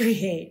 we need to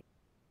create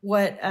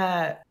what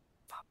the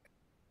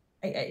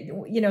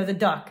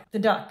duck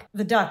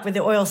with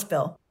the oil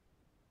spill.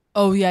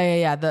 Oh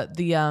yeah.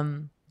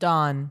 The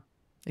Dawn,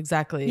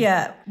 exactly.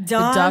 Yeah,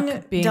 Dawn. The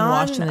duck being Dawn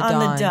washed in the on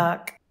Dawn. the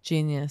duck.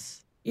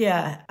 Genius.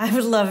 Yeah, I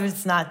would love if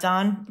it's not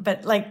Dawn,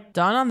 but like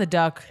Dawn on the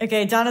duck.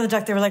 Okay, Dawn on the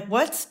duck. They were like,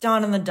 what's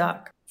Dawn on the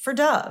duck for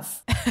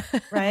Dove,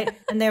 right?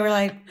 And they were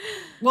like,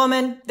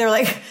 woman. They're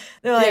like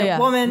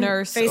woman,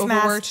 nurse, face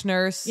overworked mask,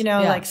 nurse.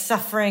 Like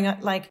suffering,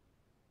 like.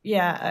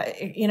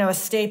 A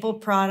staple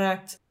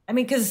product. I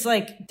mean, because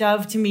like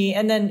Dove to me,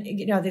 and then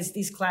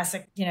these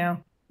classic,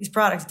 these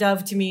products.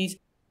 Dove to me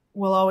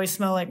will always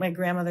smell like my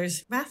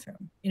grandmother's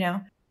bathroom,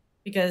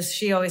 because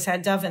she always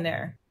had Dove in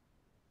there.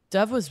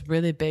 Dove was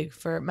really big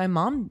for my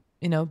mom.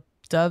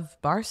 Dove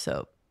bar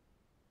soap.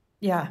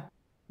 Yeah,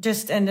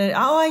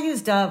 I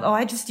use Dove. Oh,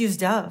 I just use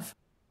Dove.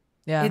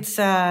 Yeah, it's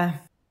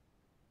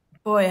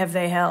boy, have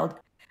they held.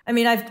 I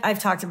mean, I've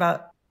talked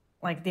about.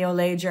 Like the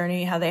Olay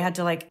journey, how they had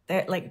to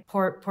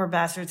poor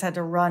bastards had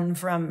to run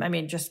from. I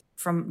mean, this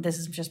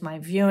is just my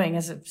viewing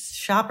as a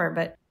shopper,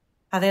 but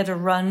how they had to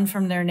run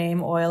from their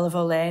name, Oil of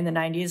Olay, in the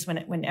 90s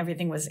when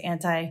everything was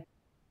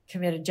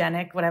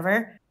anti-comedogenic,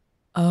 whatever.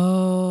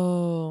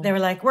 Oh, they were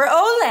like, we're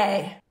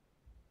Olay.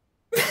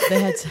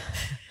 They wanted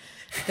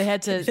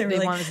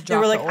to drop. They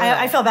were like, the oil.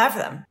 I felt bad for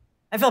them.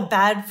 I felt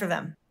bad for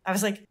them. I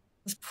was like,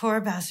 those poor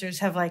bastards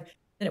have like.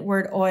 The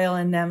word oil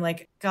in them,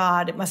 like,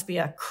 God, it must be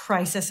a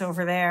crisis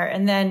over there.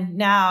 And then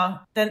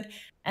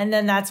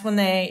that's when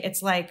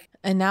it's like,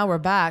 and now we're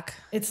back.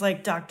 It's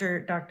like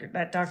Dr.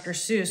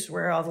 Seuss,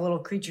 where all the little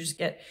creatures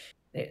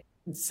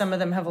some of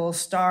them have a little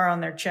star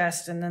on their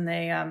chest, and then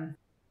the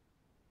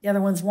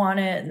other ones want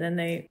it, and then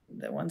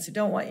the ones who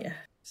don't want you.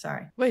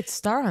 Sorry. Wait,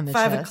 star on the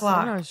 5 chest? o'clock.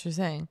 I don't know what you're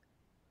saying.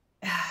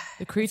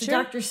 The creature? It's a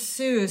Dr.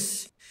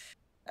 Seuss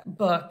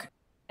book,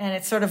 and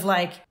it's sort of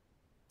like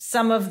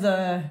some of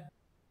the,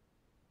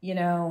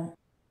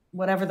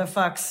 whatever the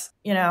fucks,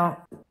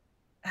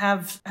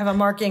 have a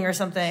marking or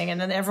something,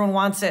 and then everyone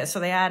wants it, so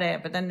they add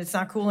it, but then it's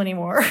not cool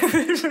anymore.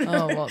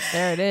 Oh, well,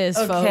 there it is,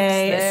 okay, folks.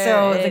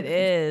 There it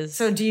is.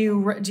 So do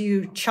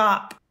you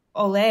chop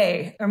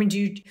Olay? I mean, do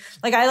you,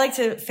 like, I like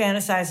to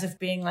fantasize of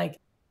being like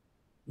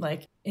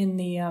in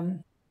the, I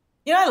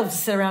love to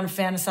sit around and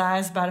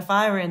fantasize about if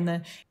I were in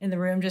the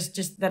room,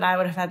 just that I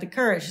would have had the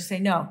courage to say,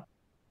 no,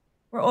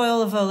 we're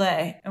Oil of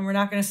Olay, and we're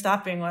not going to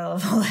stop being Oil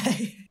of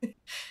Olay.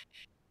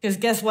 Because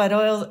guess what?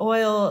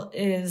 Oil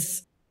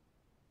is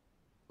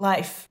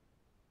life.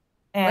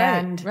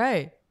 And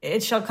right.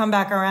 It shall come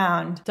back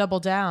around. Double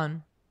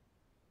down.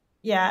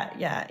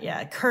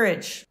 Yeah.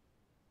 Courage.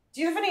 Do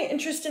you have any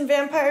interest in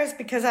vampires?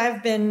 Because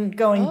I've been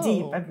going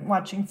deep. I've been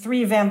watching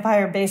 3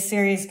 vampire-based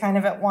series kind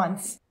of at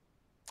once.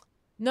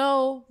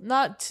 No,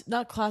 not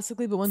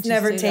classically, but once it's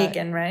never you say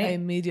taken, that, right? I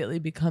immediately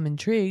become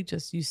intrigued,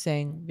 just you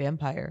saying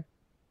vampire.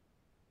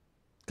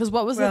 Because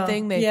what was the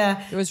thing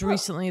there was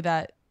recently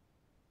that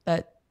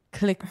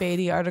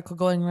clickbaity article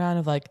going around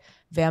of like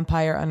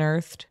vampire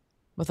unearthed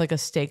with like a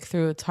stake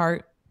through its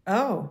heart.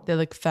 Oh. They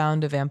like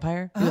found a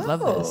vampire. You would love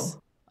this.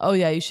 Oh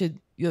yeah, you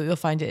should. You'll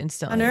find it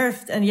instantly.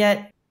 Unearthed and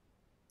yet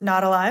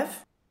not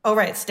alive? Oh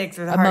right, stake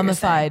through the a heart. A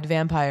mummified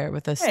vampire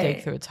with a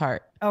stake through its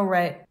heart. Oh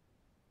right.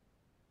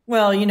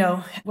 Well, you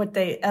know, what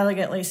they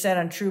elegantly said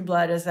on True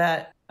Blood is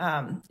that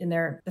in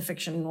the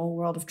fictional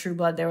world of True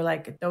Blood, they were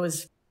like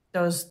those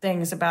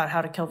things about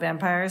how to kill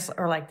vampires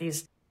or like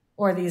these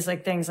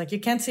like things like you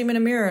can't see them in a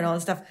mirror and all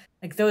this stuff.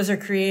 Like those are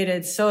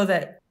created so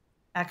that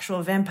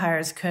actual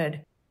vampires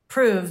could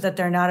prove that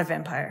they're not a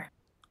vampire.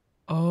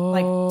 Oh,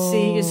 like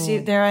you see,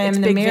 there I am it's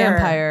in the big mirror,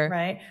 vampire,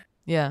 right?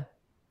 Yeah.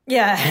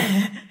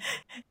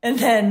 and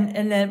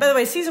then, by the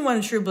way, season 1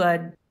 of True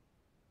Blood,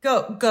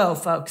 go,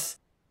 folks.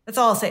 That's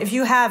all I'll say. If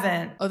you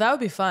haven't, that would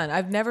be fun.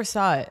 I've never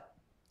saw it.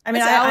 I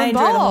mean, it's I Alan enjoy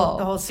Ball,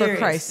 the whole series. For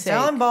Christ's It's sake.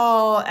 Alan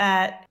Ball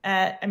at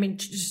I mean,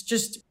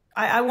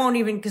 I won't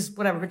even because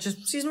whatever. But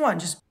just season 1,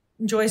 just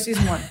enjoy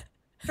season 1.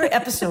 Enjoy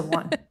episode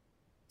 1.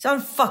 It's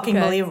unfucking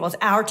believable. It's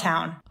Our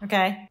Town.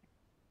 Okay.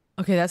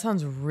 Okay, that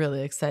sounds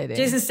really exciting.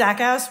 Jason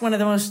Stackhouse, one of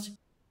the most.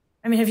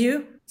 I mean, have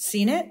you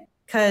seen it?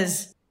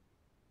 Because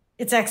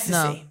it's ecstasy.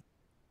 No.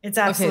 It's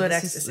absolute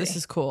ecstasy. This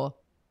is cool.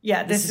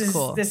 Yeah, this is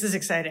cool. This is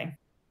exciting.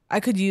 I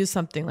could use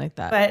something like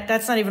that. But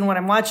that's not even what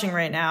I'm watching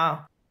right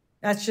now.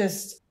 That's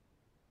just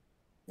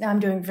now I'm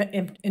doing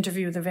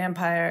Interview with the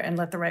Vampire and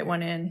Let the Right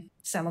One In,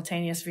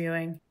 simultaneous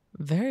viewing.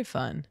 Very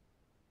fun.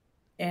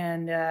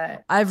 And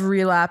I've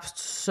relapsed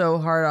so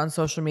hard on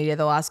social media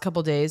the last couple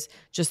of days,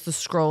 just the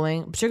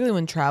scrolling, particularly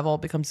when travel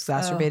becomes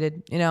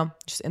exacerbated, you know,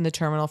 just in the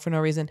terminal for no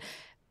reason.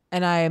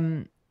 And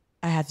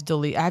I have to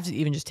delete, I have to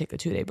even just take a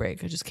 2-day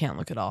break. I just can't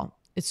look at all.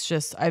 It's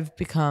just, I've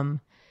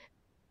become,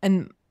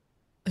 and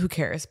who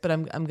cares? But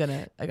I'm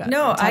gonna, I'm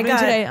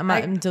today.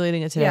 I'm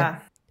deleting it today. Yeah.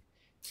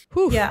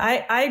 Whew.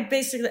 Yeah. I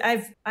basically,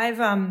 I've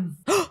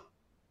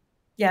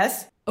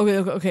yes.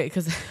 Okay.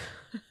 Cause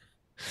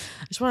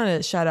I just wanted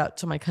to shout out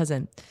to my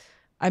cousin.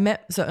 I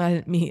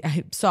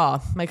saw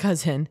my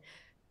cousin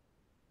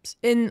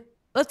in,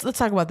 let's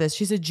talk about this.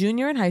 She's a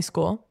junior in high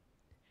school.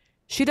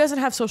 She doesn't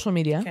have social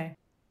media.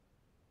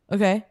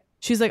 Okay.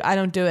 She's like, I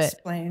don't do it.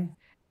 Explain.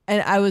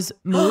 And I was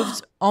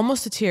moved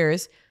almost to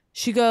tears.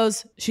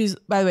 She's,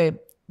 by the way,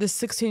 this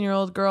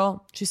 16-year-old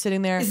girl, she's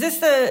sitting there. Is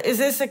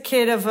this a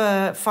kid of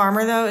a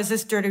farmer though? Is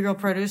this Dirty Girl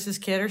Produce's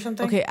kid or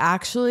something? Okay.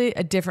 Actually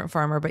a different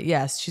farmer, but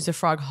yes, she's a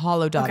Frog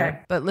Hollow daughter. Okay.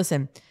 But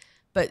listen,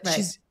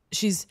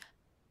 she's,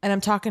 and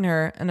I'm talking to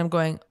her and I'm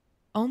going,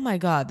 oh my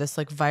God, this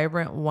like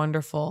vibrant,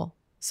 wonderful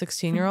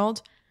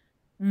 16-year-old.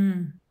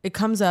 It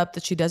comes up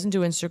that she doesn't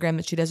do Instagram,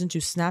 that she doesn't do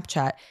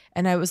Snapchat.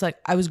 And I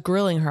was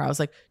grilling her. I was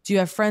like, do you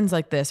have friends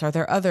like this? Are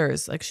there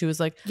others? Like, she was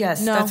like,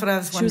 yes, no. That's what I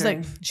was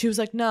wondering. She was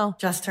like, no.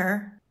 Just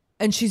her.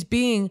 And she's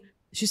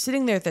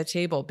sitting there at the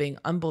table being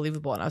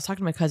unbelievable. And I was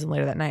talking to my cousin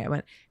later that night. I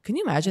went, can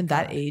you imagine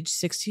that age,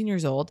 16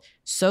 years old,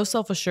 so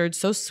self-assured,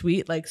 so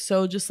sweet, like,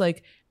 so just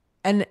like,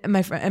 and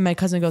my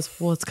cousin goes,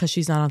 well, it's because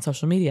she's not on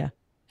social media.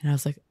 And I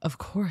was like, of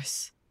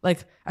course.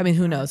 Like, I mean,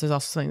 who knows? There's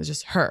also something that's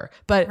just her.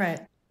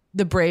 But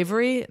the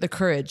bravery, the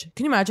courage.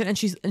 Can you imagine? And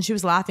she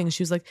was laughing.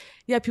 She was like,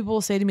 yeah, people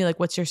will say to me, like,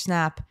 what's your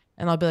Snap?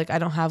 And I'll be like, I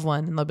don't have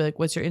one. And they'll be like,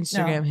 what's your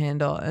Instagram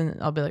handle?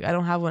 And I'll be like, I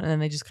don't have one. And then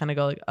they just kind of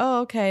go like,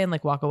 oh, okay. And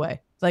like walk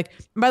away. Like,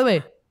 by the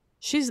way,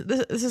 this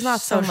is not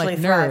some like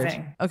nerd.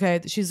 Thriving.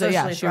 Okay. She's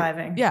socially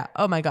thriving. Yeah.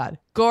 Oh my God.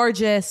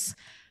 Gorgeous.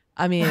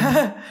 I mean,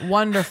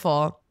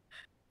 wonderful.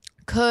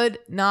 Could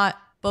not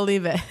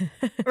believe it.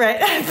 Right.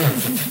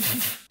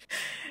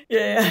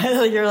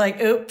 Yeah. You're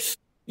like, oops.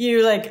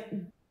 You like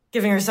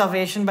giving her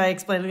salvation by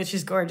explaining that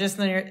she's gorgeous.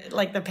 And then you're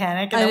like the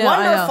panic. And then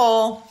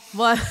wonderful.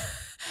 Well,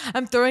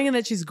 I'm throwing in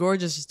that she's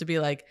gorgeous just to be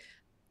like,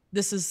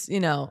 this is, you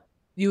know,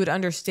 you would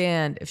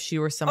understand if she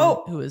were someone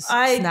who was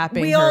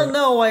snapping. We all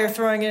know why you're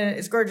throwing in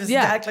it's gorgeous.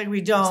 Yeah. Act like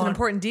we don't. It's an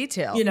important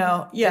detail. You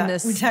know, yeah.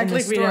 We act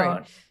like we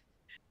don't.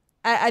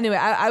 Anyway,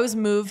 I was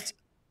moved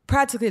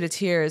practically to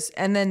tears.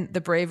 And then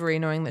the bravery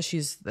knowing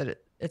that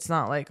it's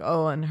not like,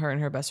 oh, and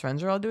her best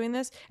friends are all doing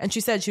this. And she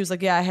said, she was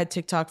like, yeah, I had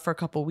TikTok for a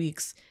couple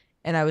weeks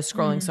and I was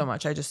scrolling so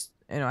much. I just,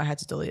 I had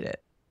to delete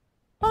it.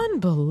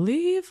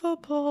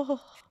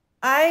 Unbelievable.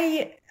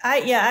 I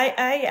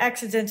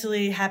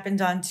accidentally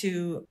happened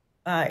onto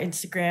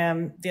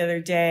Instagram the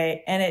other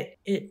day and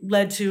it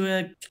led to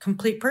a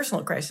complete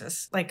personal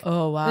crisis. Like,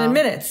 oh wow, in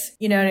minutes,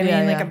 you know what I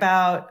mean? Like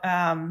about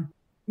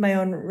my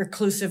own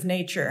reclusive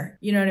nature.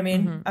 You know what I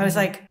mean? I was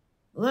like,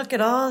 look at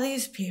all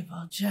these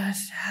people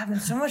just having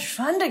so much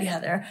fun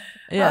together.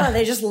 Yeah. Oh,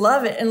 they just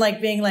love it. And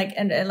like being like,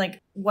 and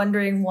like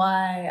wondering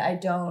why I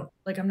don't,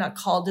 like, I'm not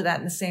called to that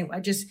in the same,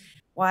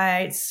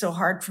 why it's so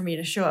hard for me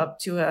to show up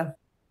to a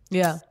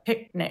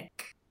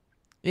picnic.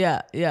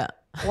 Yeah. Yeah.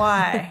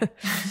 Why?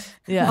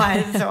 Yeah. Why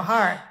is it so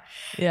hard?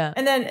 Yeah.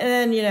 And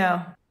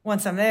then,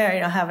 once I'm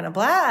there, having a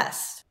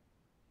blast.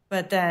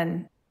 But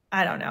then,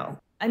 I don't know.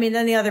 I mean,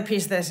 then the other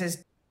piece of this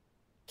is,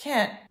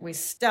 can't we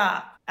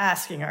stop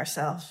asking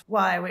ourselves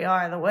why we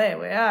are the way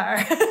we are?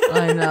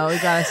 I know. We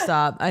got to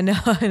stop. I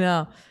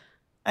know.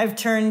 I've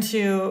turned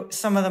to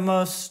some of the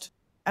most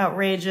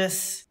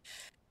outrageous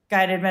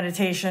guided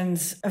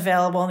meditations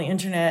available on the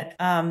internet.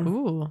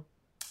 Ooh.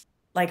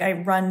 Like I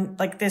run,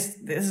 like this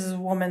is a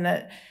woman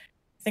that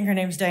I think her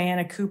name's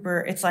Diana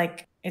Cooper. It's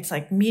like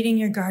meeting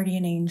your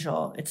guardian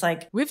angel. It's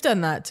like, we've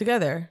done that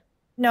together.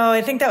 No,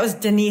 I think that was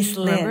Denise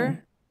Lin.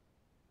 Remember?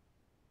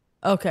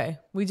 Okay.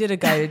 We did a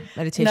guided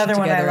meditation Another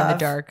one I together in the love.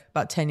 dark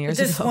about 10 years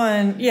This ago.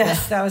 one,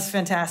 yes, that was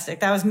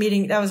fantastic. That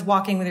was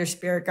walking with your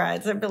spirit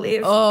guides, I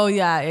believe. Oh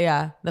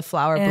yeah. The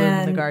flower bloom in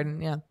the And,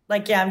 garden. Yeah.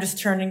 Like, yeah,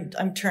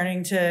 I'm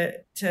turning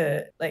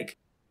to like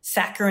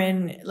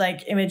saccharine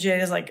like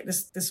images, like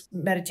this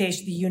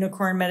meditation, the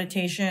unicorn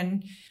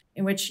meditation,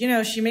 in which,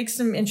 she makes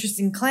some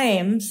interesting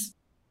claims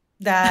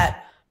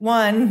that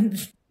one,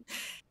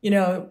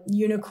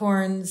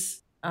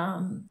 unicorns,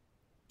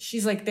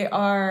 she's like,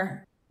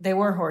 they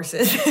were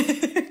horses.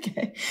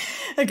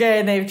 Okay.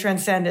 And they've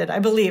transcended, I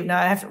believe. Now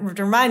I have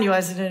to remind you, I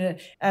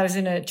was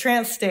in a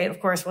trance state, of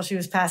course, while she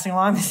was passing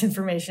along this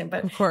information.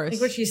 But of course, I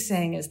think what she's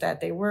saying is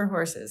that they were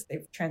horses.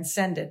 They've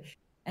transcended.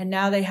 And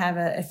now they have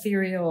a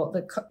ethereal,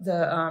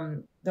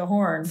 the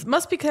horn. It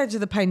must be connected to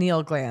the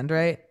pineal gland,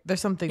 right?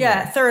 There's something.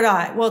 Yeah. there. Third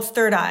eye. Well, it's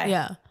third eye.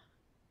 Yeah.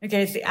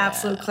 Okay. It's the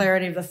absolute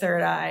clarity of the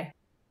third eye.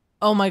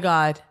 Oh my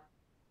God.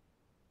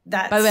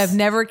 By the way, I've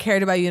never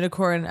cared about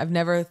unicorn. I've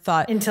never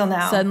thought until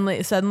now.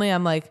 Suddenly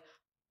I'm like,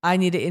 I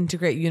need to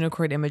integrate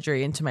unicorn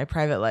imagery into my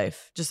private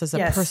life just as a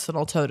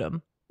personal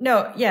totem.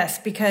 No, yes,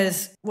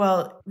 because,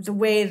 well, the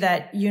way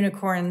that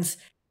unicorns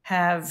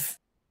have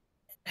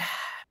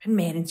been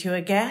made into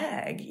a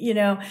gag,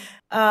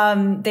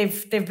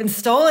 they've been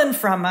stolen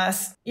from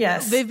us.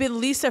 Yes. They've been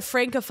Lisa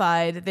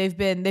Frankified. They've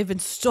been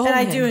stolen. And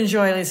I do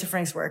enjoy Lisa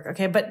Frank's work.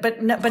 Okay.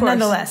 But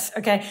nonetheless.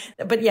 Okay.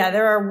 But yeah,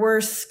 there are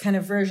worse kind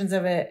of versions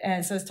of it.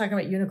 And so it's talking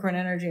about unicorn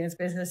energy, and it's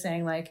basically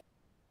saying like,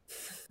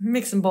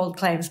 make some bold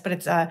claims, but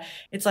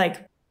it's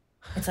like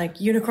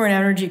unicorn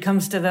energy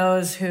comes to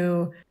those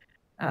who,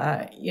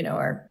 are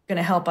going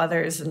to help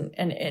others. And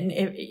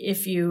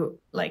if you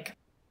like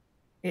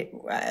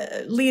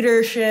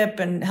leadership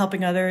and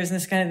helping others and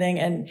this kind of thing,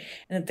 and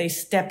that they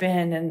step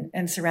in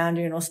and surround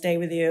you and will stay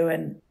with you.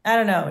 And I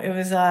don't know,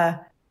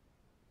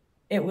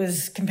 it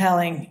was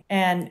compelling.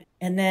 And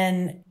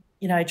then,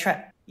 I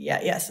try. Yeah.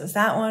 Yes. There's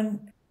that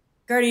one.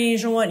 Guardian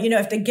angel one,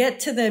 if they get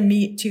to the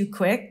meat too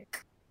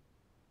quick,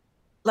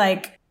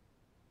 like,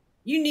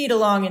 you need a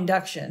long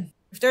induction.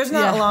 If there's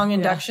not a long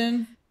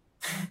induction,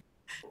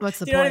 what's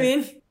the point? You know what I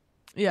mean?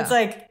 Yeah. It's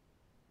like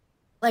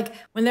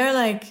when they're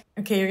like,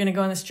 okay, you're going to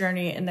go on this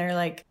journey, and they're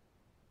like,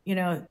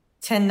 10,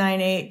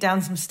 9, 8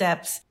 down some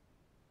steps.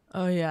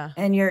 Oh yeah.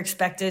 And you're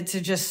expected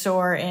to just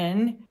soar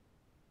in,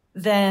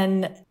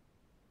 then,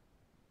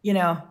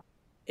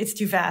 it's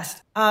too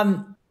fast.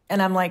 And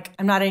I'm like,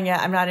 I'm not in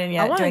yet. I want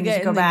to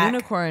get in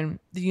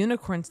the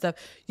unicorn stuff.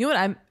 You know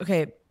what?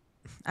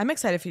 I'm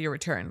excited for your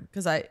return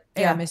because I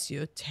miss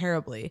you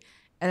terribly,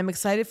 and I'm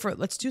excited for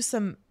let's do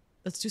some.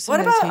 What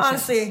about,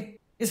 honestly,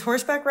 is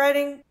horseback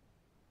riding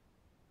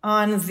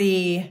on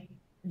the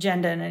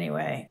agenda in any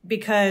way?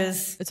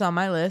 Because it's on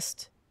my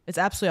list. It's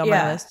absolutely on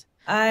my list.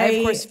 I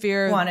of course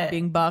fear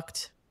being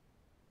bucked,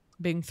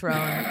 being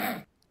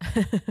thrown,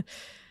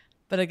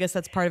 but I guess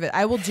that's part of it.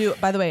 I will do.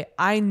 By the way,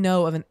 I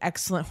know of an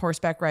excellent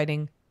horseback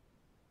riding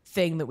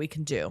thing that we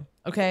can do.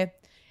 Okay,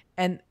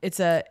 and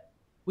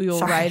we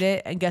will ride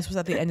it, and guess what's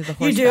at the end of the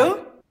horseback?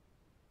 You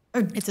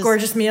do? It's a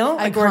gorgeous meal?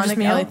 A gorgeous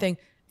meal? LA thing.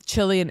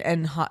 Chili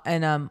and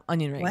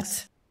onion rings.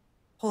 What?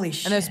 Holy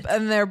shit.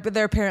 And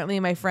they're apparently,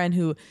 my friend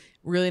who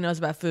really knows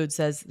about food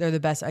says they're the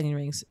best onion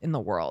rings in the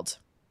world.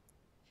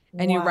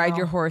 And you ride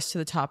your horse to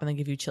the top and they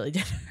give you chili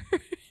dinner.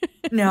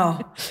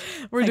 No.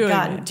 We're doing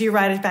it. Do you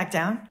ride it back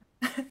down?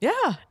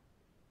 Yeah.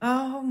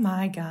 Oh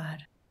my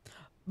God.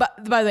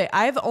 But by the way,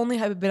 I've only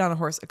been on a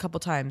horse a couple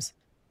times.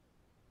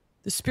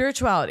 The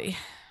spirituality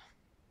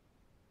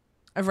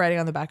of riding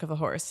on the back of a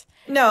horse.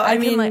 No, I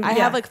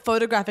have like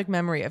photographic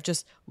memory of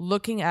just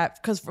looking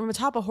at, because from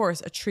atop a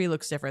horse, a tree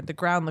looks different. The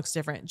ground looks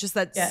different. Just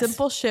that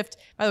simple shift.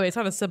 By the way, it's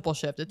not a simple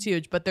shift. It's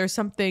huge, but there's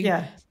something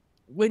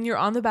when you're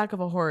on the back of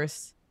a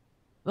horse,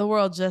 the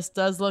world just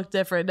does look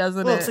different,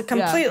 doesn't it? Well, it's a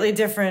completely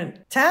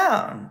different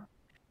town.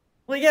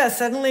 Well, yeah,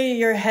 suddenly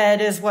your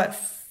head is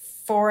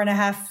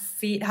 4.5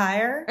 feet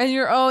higher. And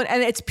your own,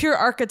 and it's pure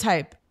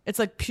archetype. It's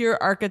like pure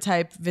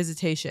archetype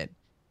visitation.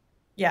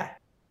 Yeah.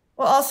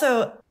 Well,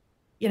 also,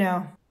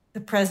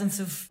 the presence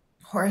of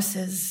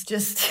horses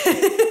just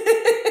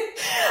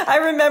I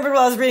remember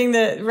while I was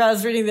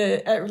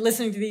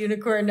listening to the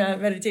unicorn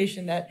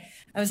meditation, that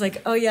I was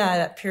like, oh yeah,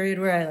 that period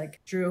where I like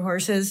drew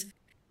horses.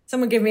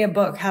 Someone gave me a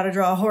book, How to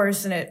Draw a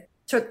Horse, and it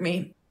took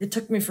me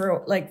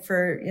for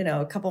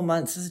a couple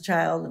months as a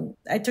child. And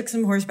I took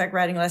some horseback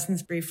riding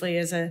lessons briefly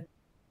as a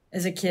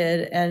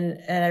kid, and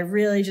I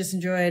really just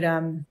enjoyed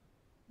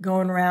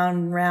going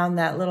around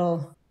that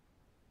little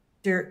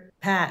dirt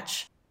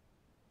patch.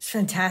 It's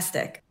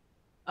fantastic.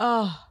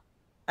 Oh,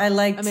 I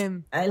like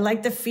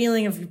the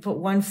feeling of you put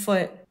one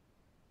foot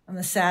on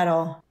the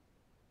saddle,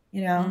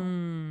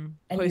 and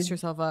hoist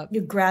yourself up. You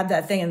grab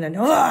that thing and then,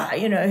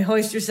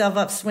 hoist yourself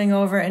up, swing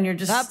over, and you're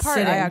just that part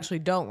sitting. I actually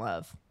don't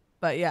love,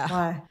 but yeah.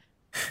 Why?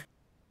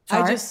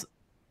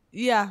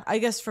 I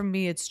guess for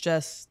me, it's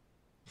just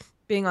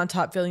being on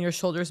top, feeling your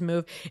shoulders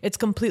move. It's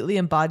completely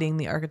embodying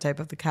the archetype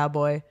of the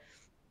cowboy.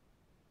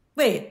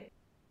 Wait.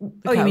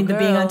 You mean the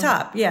being on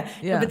top? Yeah.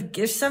 But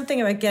there's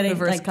something about getting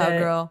reverse like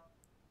cowgirl.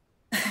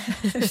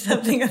 There's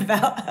something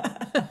about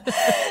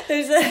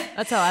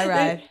That's how I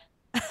ride.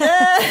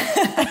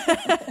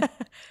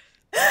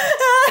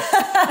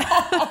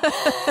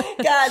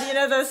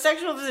 God, those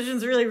sexual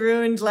positions really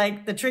ruined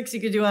like the tricks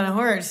you could do on a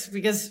horse,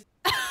 because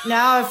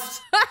now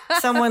if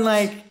someone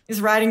like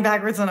is riding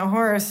backwards on a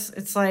horse,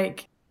 it's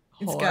like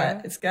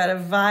it's got a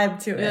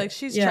vibe to it. Like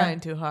she's trying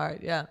too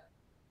hard. Yeah.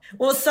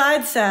 Well,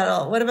 side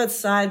saddle. What about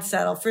side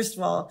saddle? First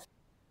of all,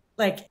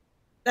 like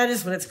that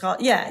is what it's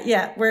called.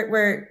 Yeah.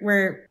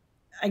 Where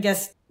I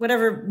guess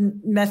whatever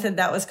method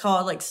that was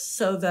called, like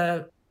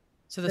the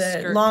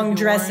skirt long could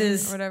be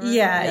dresses. worn or whatever.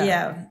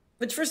 Yeah.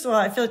 Which, first of all,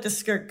 I feel like the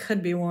skirt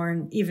could be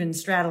worn even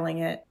straddling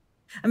it.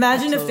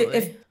 Imagine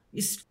if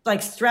you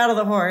like straddle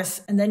the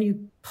horse and then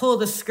you pull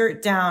the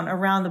skirt down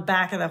around the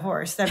back of the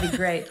horse. That'd be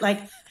great. Like,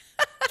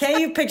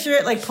 can you picture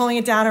it like pulling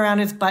it down around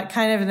its butt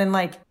kind of, and then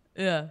like,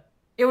 it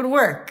would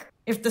work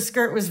if the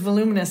skirt was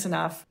voluminous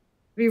enough.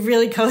 It'd be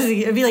really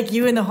cozy. It'd be like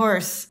you and the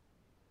horse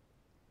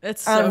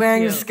are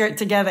wearing cute. the skirt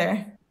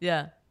together.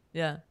 Yeah.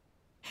 I've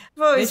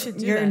always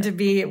yearned to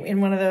be in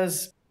one of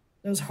those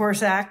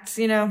horse acts,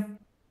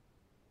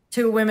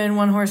 2 women,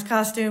 1 horse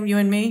costume, you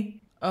and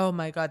me. Oh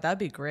my God, that'd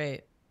be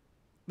great.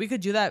 We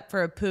could do that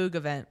for a Poog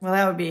event. Well,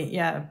 that would be,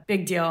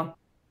 big deal.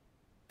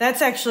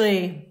 That's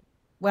actually,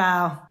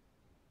 wow.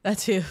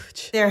 That's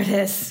huge. There it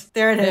is.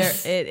 There it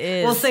is. It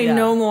is. We'll say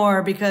no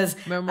more because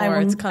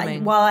it's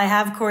coming. While I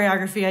have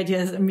choreography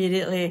ideas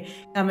immediately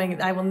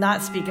coming, I will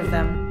not speak of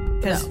them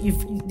because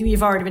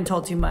you've already been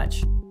told too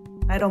much.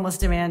 I'd almost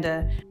demand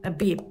a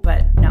beep,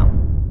 but no.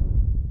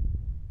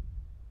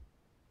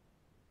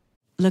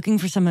 Looking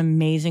for some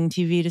amazing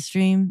TV to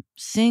stream?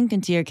 Sink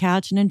into your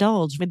couch and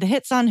indulge with the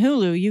hits on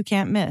Hulu you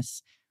can't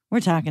miss.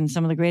 We're talking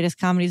some of the greatest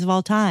comedies of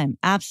all time,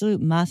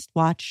 absolute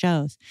must-watch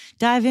shows.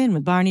 Dive in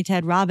with Barney,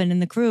 Ted, Robin,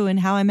 and the crew in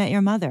How I Met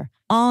Your Mother.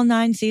 All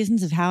 9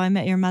 seasons of How I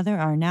Met Your Mother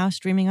are now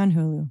streaming on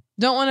Hulu.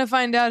 Don't want to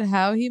find out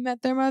how he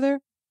met their mother?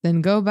 Then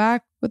go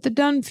back with the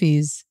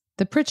Dunphys,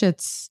 the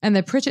Pritchetts, and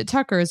the Pritchett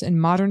Tuckers in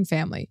Modern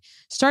Family.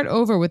 Start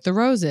over with the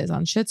Roses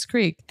on Schitt's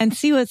Creek. And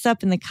see what's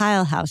up in the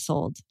Kyle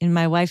household in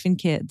My Wife and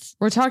Kids.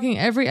 We're talking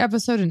every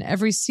episode and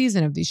every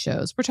season of these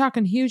shows. We're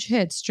talking huge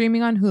hits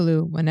streaming on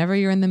Hulu whenever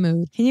you're in the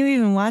mood. Can you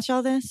even watch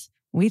all this?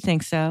 We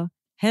think so.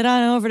 Head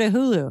on over to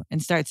Hulu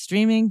and start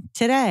streaming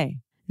today.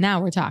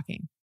 Now we're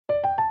talking.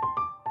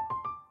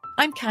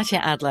 I'm Katya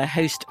Adler,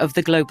 host of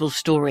The Global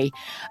Story.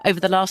 Over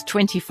the last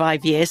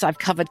 25 years, I've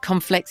covered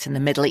conflicts in the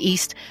Middle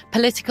East,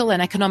 political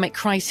and economic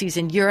crises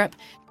in Europe,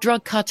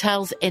 drug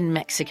cartels in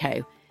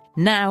Mexico.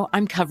 Now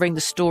I'm covering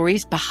the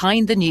stories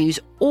behind the news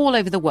all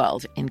over the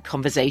world in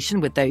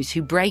conversation with those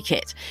who break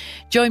it.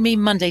 Join me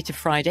Monday to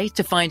Friday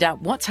to find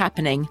out what's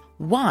happening,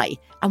 why,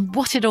 and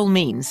what it all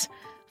means.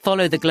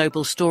 Follow The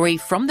Global Story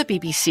from the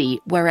BBC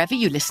wherever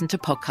you listen to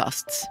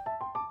podcasts.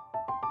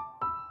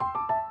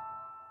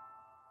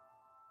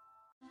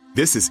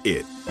 This is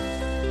it.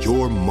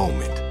 Your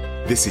moment.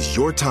 This is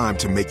your time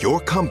to make your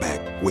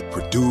comeback with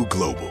Purdue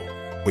Global.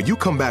 When you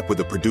come back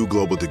with a Purdue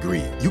Global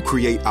degree, you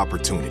create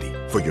opportunity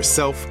for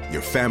yourself,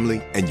 your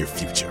family, and your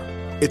future.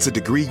 It's a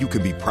degree you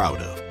can be proud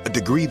of, a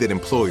degree that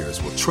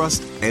employers will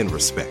trust and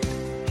respect.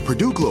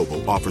 Purdue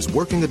Global offers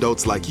working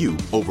adults like you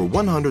over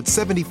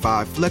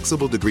 175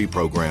 flexible degree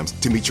programs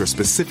to meet your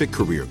specific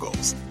career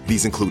goals.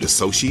 These include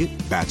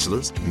associate,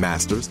 bachelor's,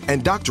 master's,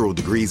 and doctoral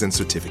degrees and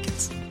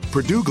certificates.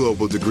 Purdue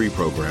Global degree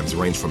programs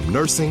range from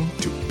nursing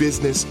to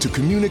business to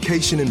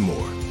communication and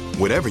more.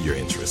 Whatever your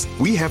interest,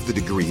 we have the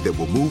degree that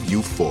will move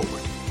you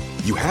forward.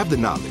 You have the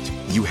knowledge,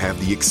 you have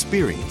the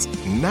experience.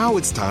 Now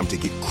it's time to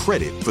get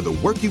credit for the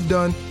work you've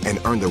done and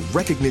earn the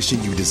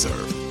recognition you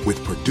deserve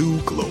with Purdue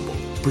Global,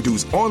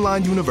 Purdue's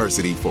online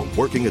university for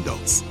working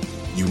adults.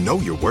 You know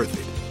you're worth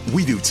it.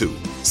 We do too.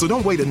 So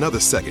don't wait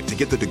another second to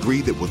get the degree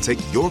that will take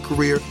your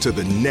career to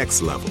the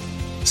next level.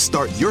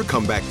 Start your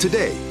comeback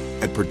today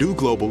at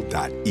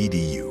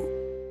purdueglobal.edu.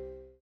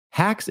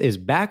 Hacks is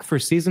back for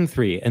season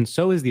 3, and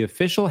so is the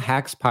official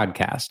Hacks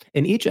podcast.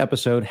 In each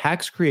episode,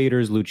 Hacks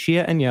creators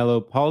Lucia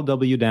Aniello, Paul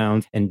W.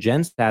 Downs, and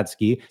Jen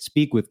Statsky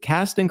speak with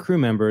cast and crew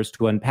members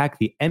to unpack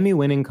the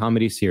Emmy-winning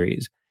comedy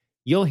series.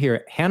 You'll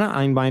hear Hannah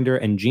Einbinder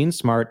and Jean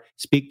Smart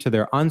speak to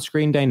their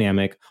on-screen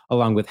dynamic,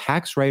 along with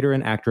Hacks writer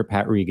and actor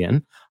Pat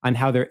Regan, on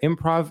how their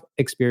improv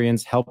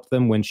experience helped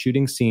them when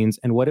shooting scenes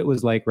and what it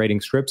was like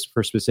writing scripts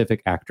for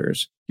specific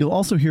actors. You'll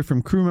also hear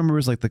from crew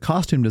members like the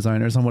costume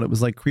designers on what it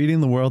was like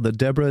creating the world that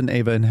Deborah and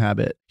Ava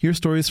inhabit. Hear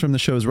stories from the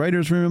show's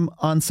writer's room,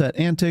 on-set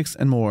antics,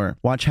 and more.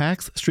 Watch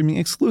Hacks streaming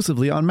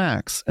exclusively on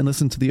Max, and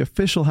listen to the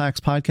official Hacks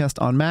podcast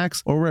on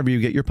Max or wherever you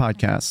get your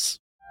podcasts.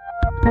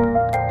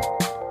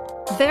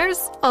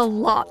 There's a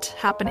lot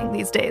happening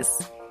these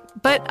days,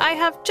 but I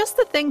have just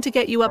the thing to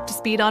get you up to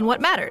speed on what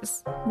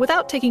matters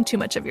without taking too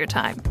much of your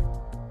time.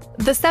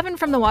 The 7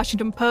 from the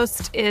Washington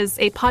Post is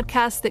a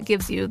podcast that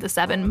gives you the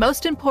 7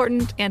 most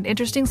important and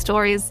interesting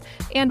stories,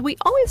 and we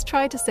always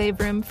try to save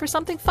room for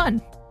something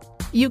fun.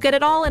 You get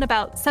it all in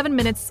about 7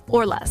 minutes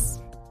or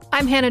less.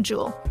 I'm Hannah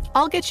Jewell.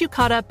 I'll get you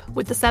caught up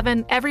with the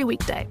 7 every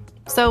weekday,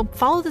 so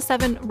follow the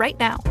 7 right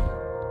now.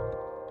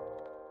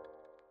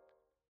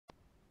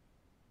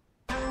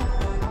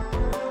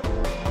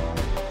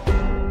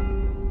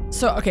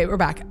 So, okay, we're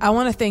back. I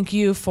want to thank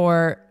you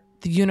for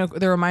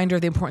the reminder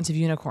of the importance of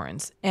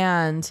unicorns.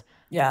 And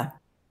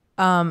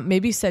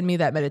maybe send me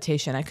that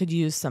meditation. I could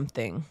use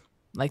something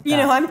like that. You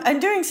know, I'm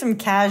doing some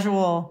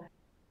casual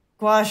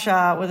gua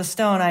sha with a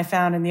stone I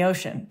found in the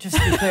ocean. Just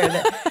to be clear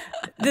that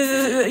this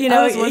is,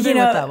 I was wondering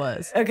what that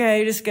was. Okay,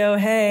 you just go,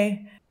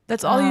 hey.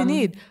 That's all you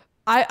need.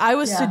 I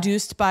was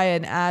seduced by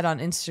an ad on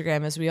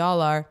Instagram, as we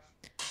all are,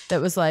 that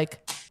was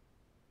like,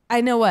 I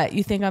know what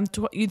you think I'm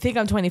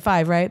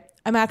 25, right?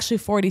 I'm actually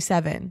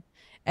 47.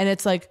 And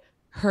it's like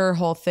her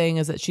whole thing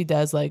is that she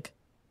does like,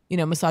 you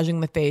know,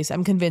 massaging the face.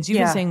 I'm convinced you've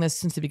been saying this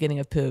since the beginning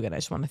of Poog, and I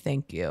just want to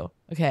thank you.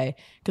 Okay.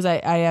 Because I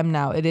am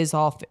now. It is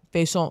all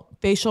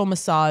facial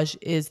massage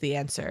is the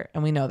answer.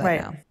 And we know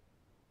that now.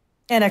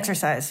 And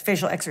exercise,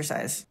 facial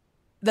exercise.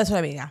 That's what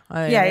I mean. Yeah.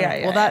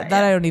 Well, that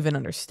I don't even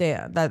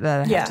understand. That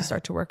I have to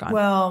start to work on.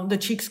 Well, the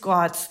cheek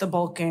squats, the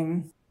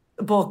bulking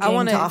to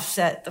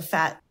offset the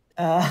fat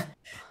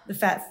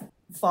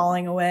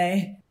falling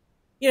away.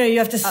 You know, you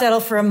have to settle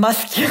for a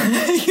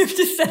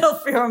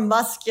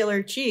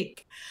muscular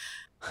cheek.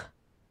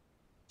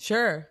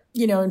 Sure.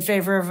 You know, in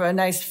favor of a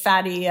nice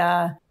fatty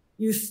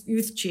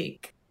youth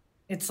cheek.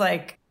 It's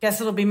like, guess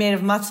it'll be made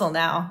of muscle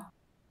now.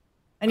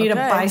 I need a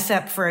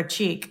bicep for a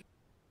cheek,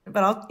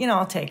 but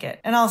I'll take it.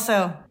 And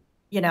also,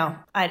 you know,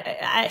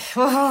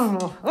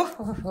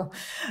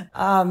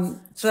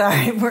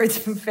 sorry, words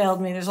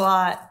failed me. There's a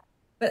lot.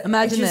 But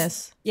imagine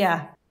this.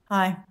 Yeah.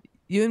 Hi.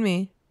 You and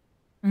me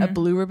at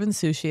Blue Ribbon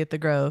Sushi at the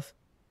Grove.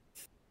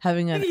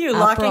 Having an you Aperol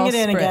locking it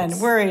in spritz. again.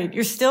 Worried.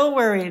 You're still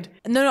worried.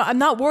 No, I'm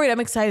not worried. I'm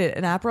excited.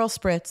 An Aperol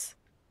spritz.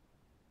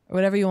 Or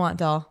whatever you want,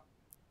 doll. Oh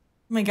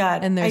my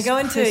God. And there's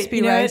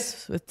crispy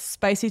rice with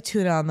spicy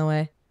tuna on the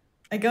way.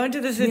 I go into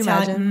this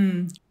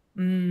Italian.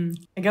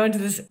 I go into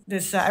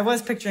this. I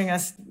was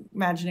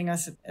imagining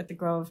us at the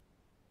Grove.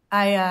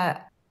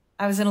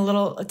 I was in a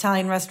little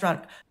Italian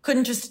restaurant.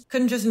 Couldn't just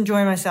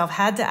enjoy myself.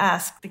 Had to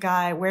ask the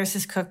guy, where's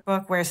his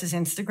cookbook? Where's his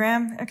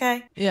Instagram?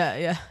 Okay.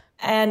 Yeah.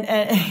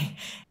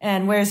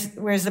 And where's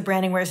the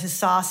branding? Where's his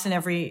sauce? And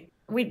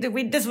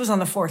this was on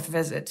the 4th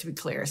visit, to be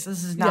clear. So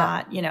this is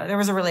not, you know, there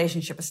was a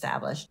relationship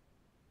established.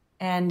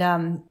 And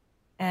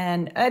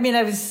I mean,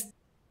 I was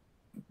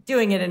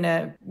doing it in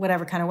a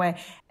whatever kind of way.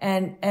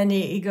 And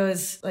he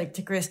goes like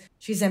to Chris,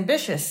 she's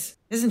ambitious,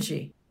 isn't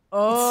she?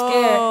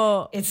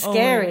 Oh, it's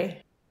scary.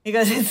 He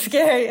goes, it's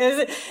scary.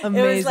 It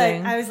was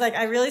like, I was like,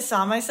 I really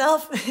saw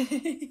myself.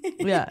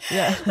 Yeah.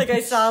 Like I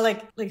saw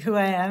like who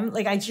I am.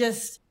 Like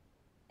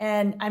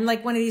and I'm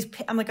like one of these,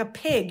 I'm like a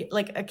pig,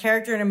 like a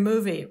character in a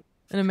movie.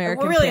 An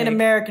American We're really pig. An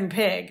American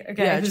pig.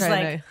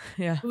 Okay.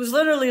 Yeah, Who was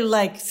literally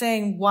like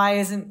saying, why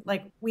isn't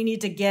like, we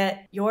need to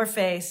get your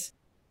face.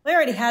 We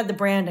already had the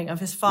branding of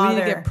his father. We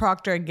need to get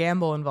Procter &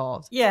 Gamble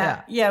involved.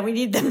 Yeah. We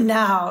need them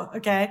now.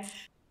 Okay.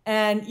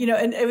 And, you know,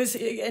 and it was,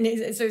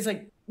 and so he's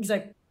like,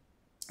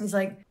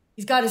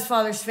 he's got his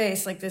father's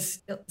face, like this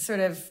sort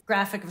of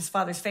graphic of his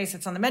father's face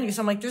that's on the menu.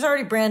 So I'm like, there's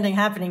already branding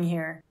happening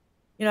here.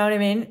 You know what I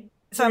mean?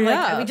 So I'm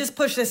like, we just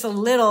push this a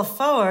little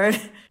forward.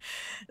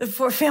 The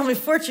family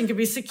fortune could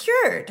be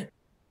secured.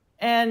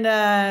 And,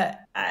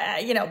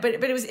 you know, but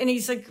it was, and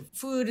he's like,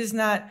 food is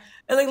not,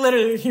 like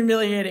literally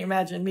humiliating.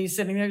 Imagine me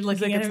sitting there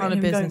looking at him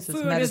and him going,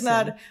 food is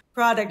not a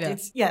product.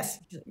 Yeah.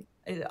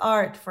 It's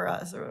art for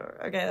us.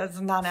 Okay, that's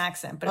a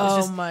non-accent, but it was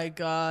just. Oh my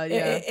God,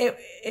 yeah.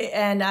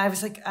 And I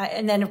was like,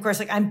 and then of course,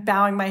 like I'm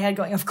bowing my head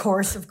going, of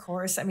course.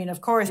 I mean, of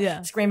course,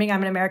 screaming,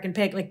 I'm an American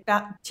pig, like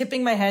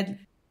tipping my head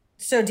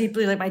so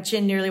deeply, like my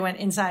chin nearly went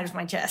inside of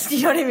my chest.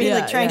 You know what I mean? Yeah,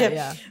 like trying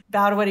to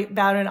bow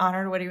in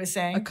honor to what he was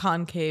saying. A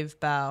concave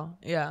bow.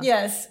 Yeah.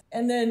 Yes.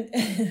 And then,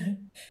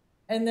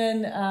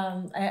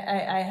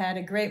 I had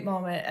a great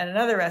moment at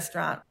another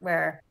restaurant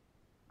where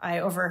I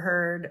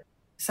overheard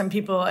some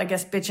people, I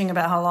guess, bitching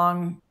about how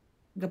long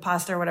the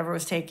pasta or whatever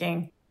was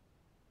taking.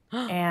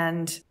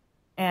 and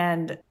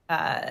the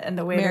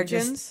waiter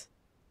Americans?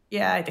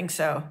 Yeah, I think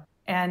so.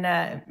 And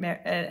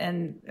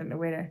the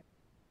waiter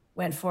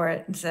went for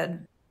it and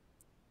said,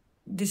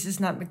 "This is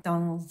not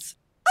McDonald's."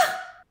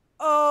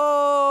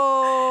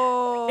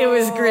 Oh, it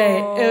was great.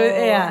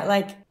 It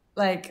was,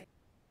 like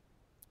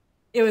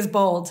it was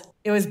bold.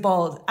 It was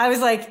bold. I was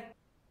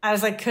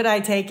like, could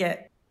I take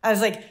it? I was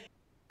like,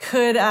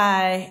 could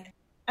I?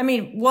 I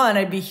mean, one,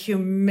 I'd be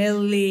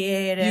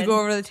humiliated. You go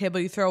over to the table,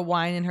 you throw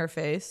wine in her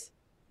face.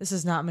 This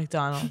is not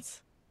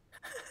McDonald's.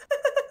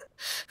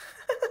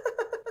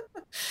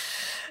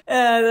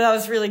 That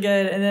was really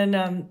good. And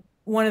then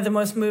one of the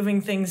most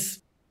moving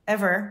things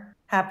ever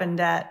happened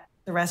at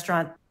the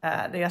restaurant,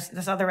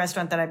 this other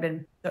restaurant that I've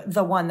been,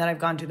 the one that I've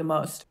gone to the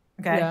most.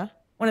 Okay. Yeah.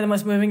 One of the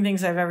most moving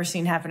things I've ever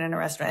seen happen in a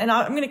restaurant. And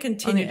I'm going to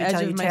continue to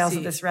tell you tales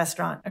of this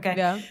restaurant. Okay.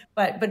 Yeah.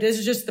 But this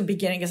is just the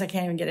beginning because I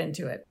can't even get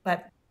into it.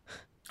 But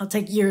I'll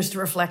take years to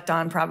reflect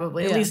on,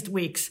 probably at least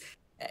weeks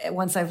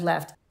once I've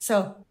left.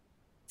 So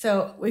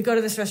we go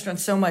to this restaurant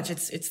so much.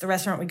 It's the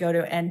restaurant we go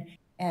to, and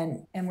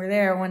we're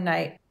there one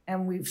night,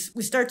 and we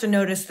start to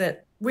notice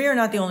that we are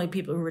not the only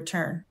people who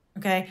return.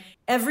 Okay.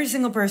 Every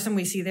single person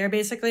we see there,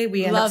 basically,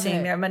 we end Love up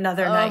seeing it. them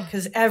another night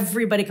because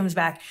everybody comes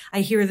back.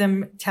 I hear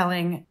them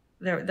telling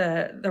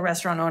the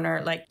restaurant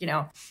owner, like, you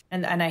know,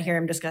 and I hear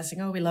him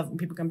discussing, oh, we love when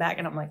people come back.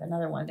 And I'm like,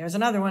 another one. There's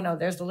another one. Oh,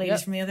 there's the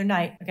ladies from the other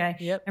night. Okay.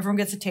 Yep. Everyone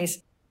gets a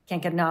taste.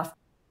 Can't get enough.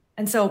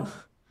 And so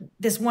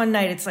this one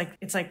night,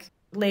 it's like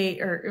late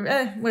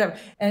or whatever.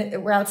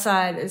 And we're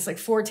outside. It's like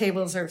 4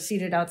 tables are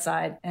seated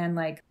outside. And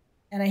I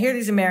hear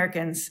these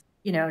Americans,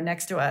 you know,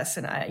 next to us.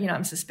 And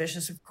I'm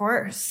suspicious, of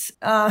course.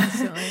 But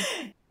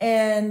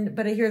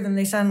I hear them,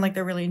 they sound like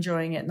they're really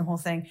enjoying it and the whole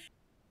thing.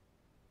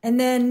 And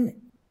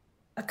then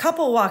a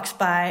couple walks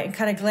by and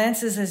kind of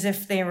glances as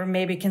if they were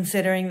maybe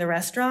considering the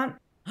restaurant.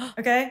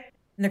 Okay.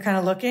 And they're kind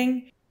of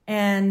looking.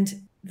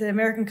 And the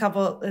American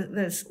couple,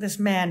 this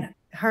man,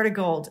 heart of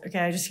gold. Okay.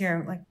 I just hear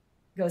him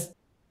goes,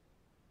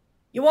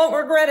 you won't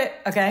regret it.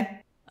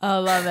 Okay. I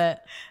love it.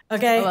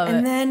 Okay.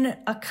 Then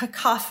a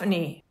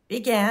cacophony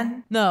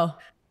began. No.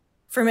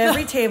 From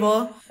every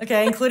table.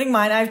 Okay. Including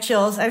mine. I have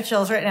chills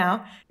right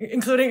now,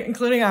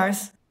 including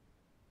ours.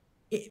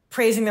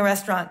 Praising the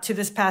restaurant to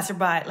this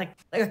passerby, like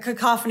a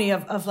cacophony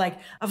of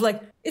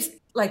it's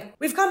like,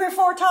 we've come here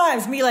 4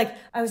 times. Me,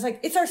 I was like,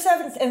 it's our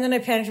 7th. And then I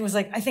panicked and was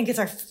like, I think it's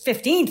our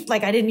 15th.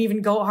 Like, I didn't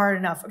even go hard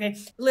enough. Okay.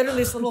 Literally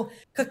this little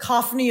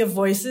cacophony of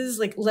voices,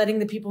 like letting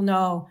the people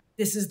know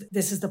this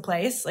is the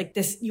place. Like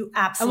this, you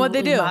absolutely And what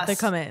they do, must. they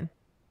come in.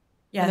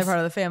 Yes. And they're part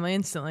of the family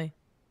instantly.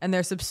 And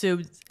they're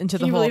subsumed into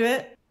the Can you whole. believe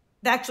it?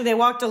 Actually, they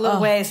walked a little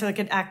way so they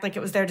could act like it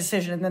was their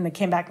decision, and then they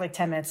came back like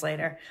 10 minutes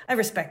later. I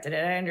respected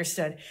it. I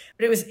understood.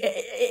 But it was,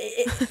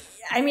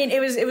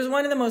 it was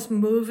one of the most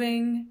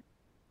moving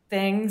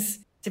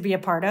things to be a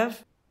part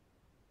of.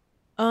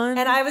 And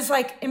I was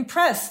like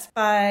impressed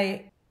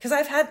by, because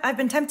I've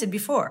been tempted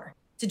before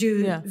to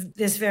do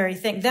this very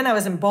thing. Then I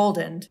was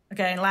emboldened.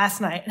 Okay. And last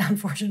night,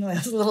 unfortunately, I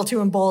was a little too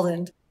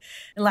emboldened.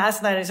 And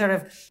last night I sort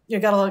of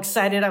got a little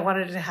excited. I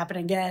wanted it to happen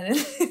again.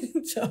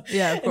 So, of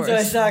course. And so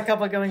I saw a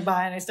couple going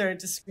by and I started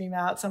to scream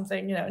out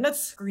something, not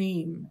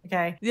scream.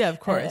 Okay. Yeah, of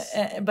course.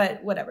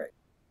 But whatever.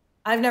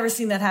 I've never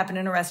seen that happen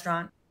in a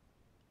restaurant.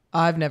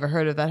 I've never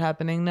heard of that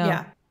happening. No.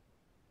 Yeah.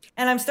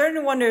 And I'm starting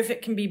to wonder if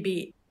it can be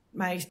beat.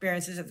 My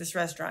experiences at this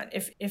restaurant,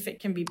 if it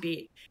can be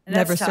beat. And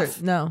that's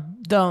tough. No,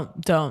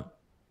 don't.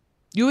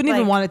 You wouldn't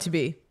even want it to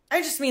be.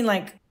 I just mean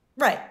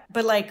right.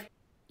 But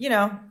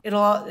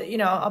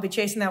I'll be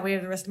chasing that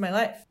wave the rest of my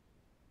life.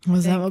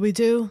 Was that what we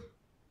do?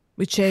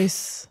 We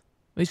chase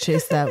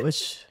that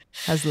which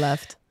has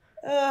left.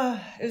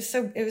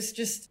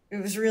 It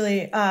was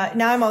really,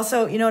 now I'm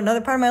also,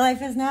 another part of my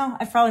life is now,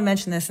 I've probably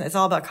mentioned this and it's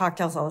all about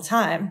cocktails all the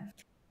time.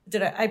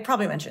 I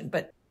probably mentioned,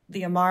 but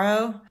the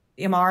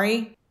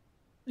Amari.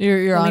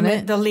 You're on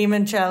it? The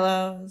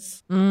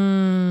limoncellos.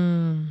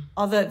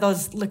 All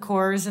those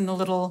liqueurs in the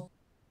little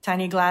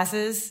tiny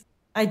glasses.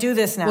 I do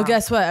this now. Well,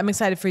 guess what? I'm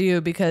excited for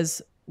you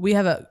because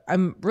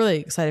I'm really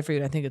excited for you.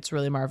 And I think it's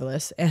really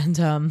marvelous.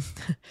 And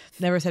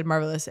never said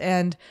marvelous.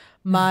 And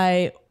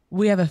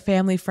we have a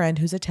family friend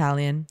who's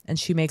Italian and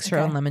she makes her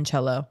own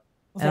limoncello.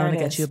 And I want to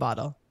get you a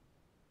bottle.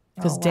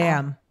 Because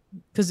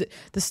because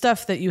the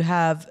stuff that you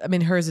have, I mean,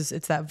 hers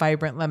it's that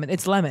vibrant lemon.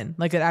 It's lemon.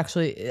 Like it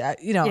actually, I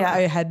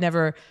had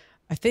never,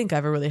 I think I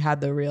ever really had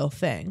the real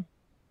thing.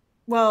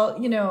 Well,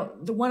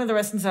 one of the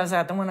restaurants I was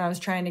at, the one I was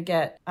trying to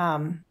get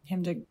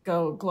him to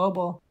go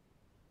global,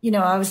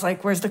 I was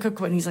like, where's the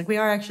cookbook? And he's like, we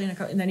are actually in a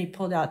cookbook. And then he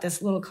pulled out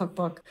this little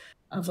cookbook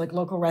of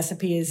local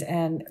recipes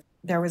and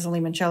there was a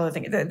limoncello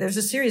thing. There's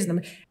a series of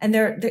them. And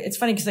it's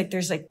funny because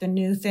there's the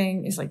new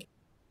thing is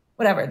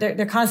whatever.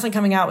 They're constantly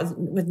coming out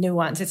with new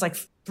ones. It's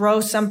throw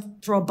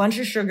a bunch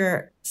of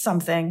sugar,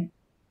 something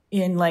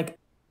in 100%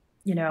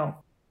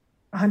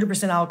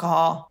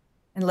 alcohol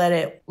and let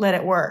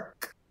it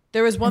work.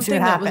 There was one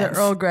thing that was an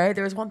Earl Grey.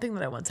 There was one thing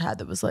that I once had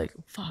that was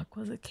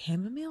was it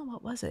chamomile?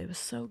 What was it? It was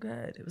so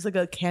good. It was like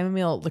a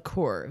chamomile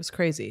liqueur. It was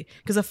crazy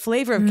because the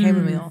flavor of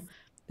chamomile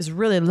is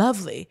really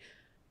lovely.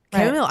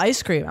 Chamomile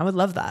ice cream. I would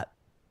love that.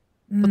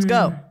 Let's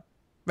go.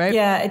 Right?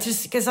 Yeah. It's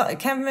just because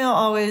chamomile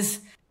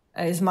always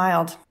is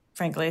mild,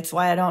 frankly. It's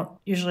why I don't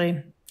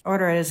usually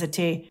order it as a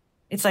tea.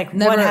 It's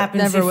what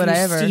happens if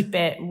you steep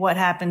it? What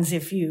happens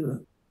if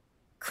you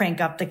crank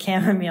up the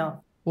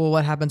chamomile? Well,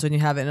 what happens when you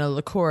have it in a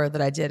liqueur that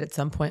I did at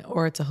some point,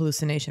 or it's a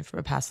hallucination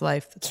from a past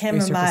life?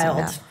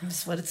 Chamomile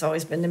is what it's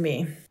always been to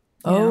me.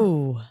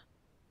 Oh.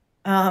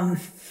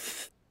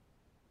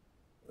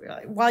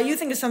 While you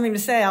think of something to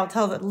say, I'll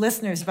tell the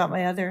listeners about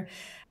my other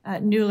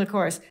new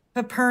liqueurs.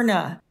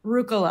 Piperna,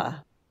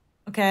 rucola.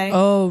 Okay.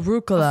 Oh,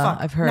 rucola.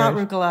 I've heard. Not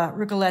rucola,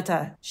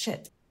 rucoletta.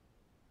 Shit.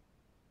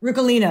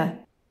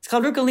 Rucolina. It's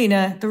called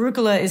rucolina. The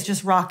rucola is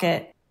just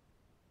rocket.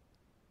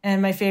 And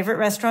my favorite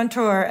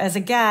restaurateur, as a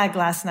gag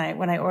last night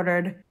when I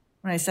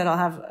said I'll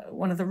have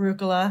one of the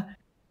rucola,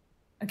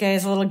 okay,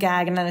 as a little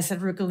gag, and then I said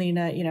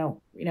rucolina,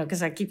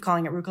 because I keep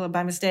calling it rucola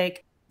by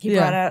mistake. He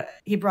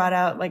brought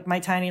out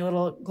my tiny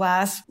little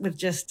glass with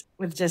just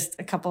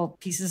a couple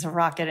pieces of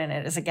rocket in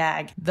it as a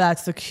gag.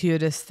 That's the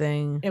cutest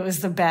thing. It was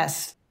the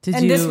best.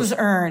 This was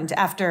earned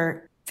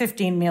after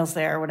 15 meals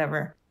there or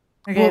whatever.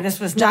 Okay, well, this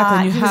was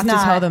Jacqueline, not. you have to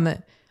tell them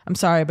that. I'm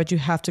sorry, but you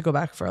have to go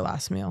back for a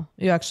last meal.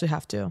 You actually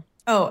have to.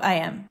 Oh, I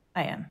am.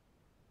 And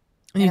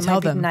you it tell might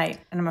be them. night,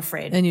 and I'm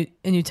afraid. And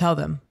you tell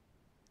them.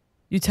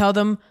 You tell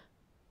them.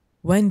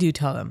 When do you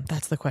tell them?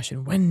 That's the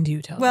question. When do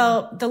you tell them?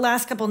 Well, the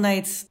last couple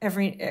nights, or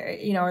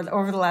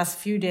over the last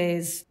few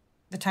days,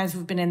 the times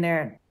we've been in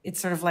there, it's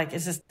sort of like,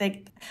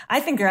 I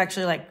think they're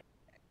actually like,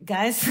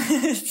 guys,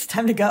 it's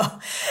time to go.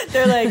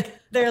 They're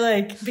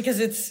like, because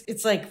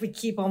it's like we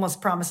keep almost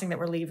promising that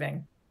we're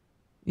leaving.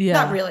 Yeah.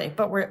 Not really,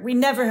 but we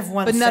never have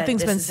once. But said,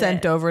 nothing's "This been is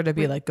sent it." over to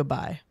be like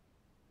goodbye.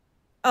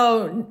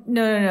 Oh,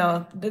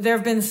 no. There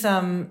have been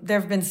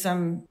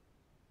some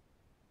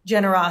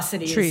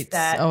generosities Treats.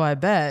 that. Oh, I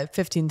bet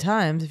 15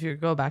 times if you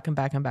go back and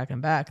back and back and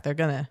back, they're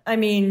gonna. I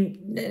mean,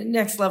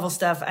 next level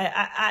stuff.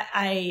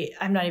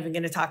 I'm not even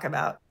going to talk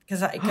about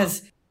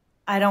because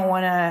I don't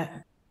want to.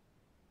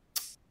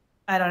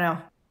 I don't know.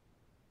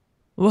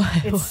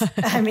 What?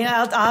 I mean,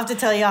 I'll have to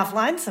tell you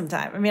offline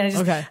sometime. I mean,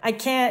 Okay. I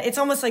can't. It's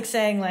almost like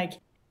saying like,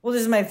 well,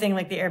 this is my thing.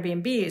 Like the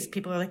Airbnbs,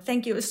 people are like,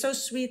 "Thank you. It was so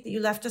sweet that you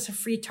left us a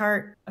free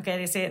tart." Okay,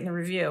 they say it in the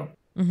review.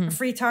 Mm-hmm. A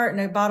free tart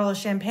and a bottle of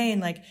champagne.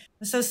 Like, it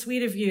was so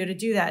sweet of you to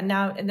do that.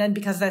 And then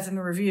because that's in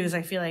the reviews,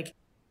 I feel like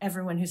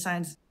everyone who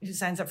signs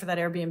up for that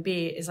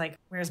Airbnb is like,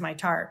 "Where's my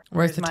tart?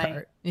 Where's the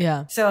tart?"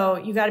 Yeah. So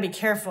you got to be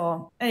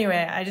careful.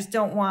 Anyway, I just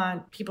don't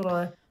want people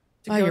to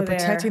go you're there.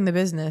 protecting the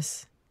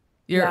business.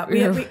 We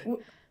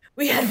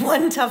had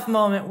one tough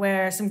moment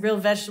where some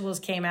grilled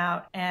vegetables came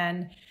out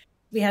and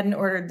we hadn't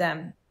ordered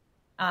them.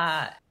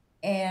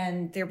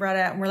 And they brought it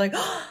out and we're like,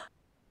 oh!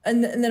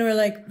 and then we're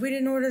like, we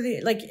didn't order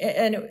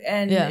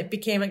it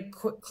became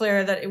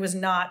clear that it was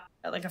not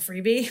like a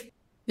freebie.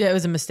 Yeah, it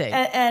was a mistake.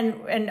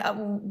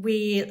 And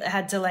we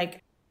had to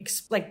like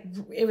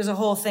it was a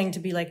whole thing to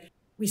be like,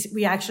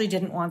 we actually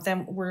didn't want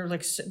them. We're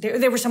like,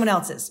 they were someone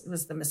else's. It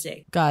was the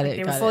mistake. Got it.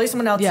 They were fully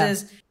someone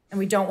else's and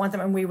we don't want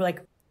them. And we were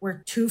like,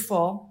 we're too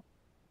full.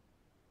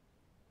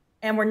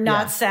 And we're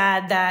not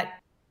sad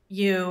that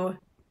you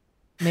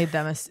made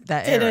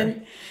that error.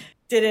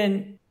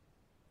 Didn't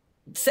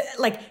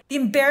like the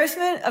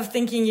embarrassment of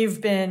thinking you've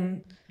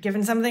been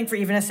given something for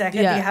even a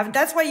second. Yeah. That you haven't.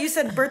 That's why you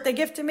said birthday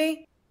gift to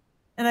me.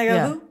 And I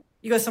go, who?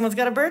 You go, someone's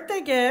got a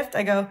birthday gift.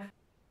 I go,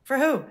 for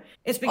who?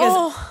 It's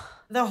because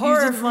the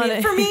horror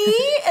for me.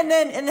 And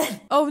then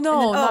oh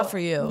no, not for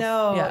you.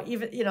 No,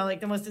 even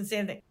like the most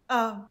insane thing.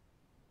 Oh,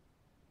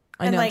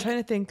 I know. I'm trying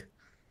to think.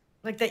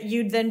 Like that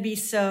you'd then be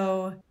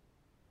so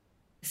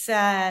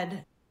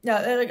sad. No,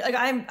 like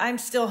I'm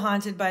still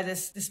haunted by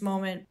this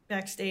moment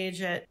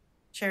backstage at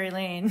Cherry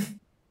Lane,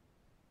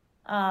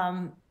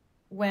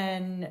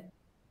 when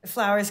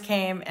flowers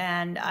came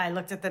and I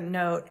looked at the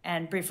note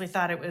and briefly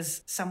thought it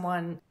was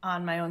someone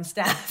on my own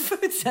staff who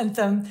had sent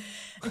them.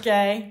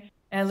 Okay,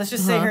 and let's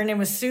just say her name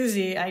was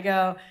Susie. I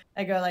go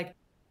like,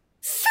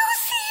 Susie.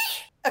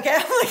 Okay,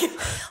 I'm like, oh my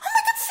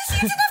God, Susie,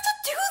 you didn't have to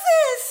do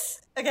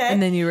this. Okay,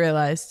 and then you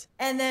realized,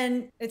 and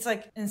then it's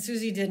like, and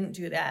Susie didn't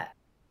do that.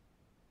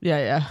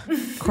 Yeah.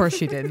 Of course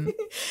she didn't.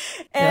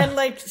 And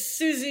like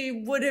Susie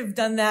would have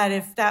done that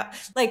if that,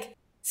 like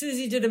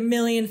Susie did a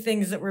million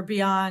things that were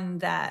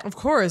beyond that. Of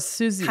course,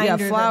 Susie. Yeah,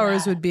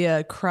 flowers would be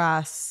a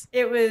crass.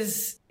 It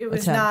was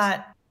attempt.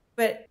 not.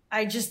 But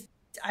I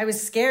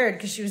was scared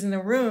because she was in the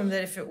room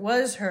that if it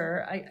was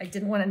her, I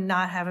didn't want to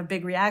not have a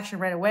big reaction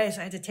right away,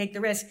 so I had to take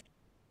the risk.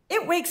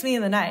 It wakes me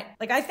in the night.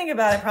 Like I think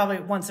about it probably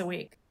once a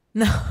week.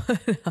 No.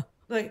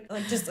 Like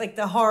just like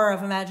the horror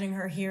of imagining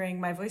her hearing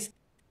my voice.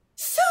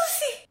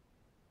 Susie!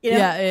 You know?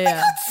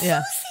 Yeah.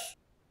 Susie!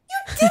 You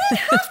didn't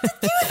have to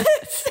do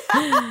this!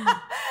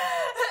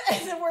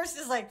 And the worst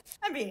is like,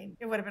 I mean,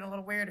 it would have been a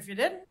little weird if you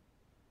didn't.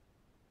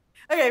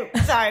 Okay,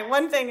 sorry.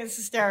 One thing is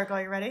hysterical.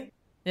 Are you ready?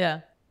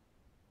 Yeah.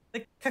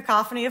 The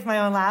cacophony of my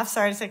own laugh.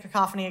 Sorry to say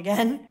cacophony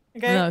again.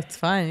 Okay? No, it's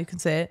fine. You can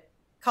say it.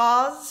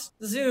 Calls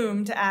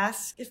Zoom to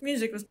ask if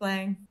music was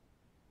playing.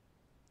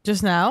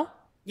 Just now?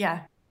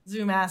 Yeah.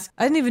 Zoom asked.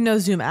 I didn't even know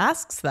Zoom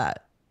asks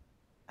that.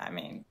 I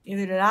mean,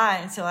 neither did I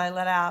until I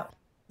let out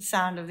the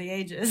sound of the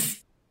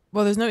ages.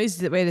 Well, there's no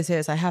easy way to say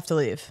this. I have to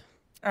leave.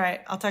 All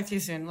right. I'll talk to you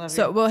soon. Love you.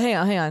 So, well,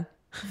 hang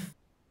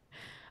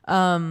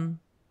on.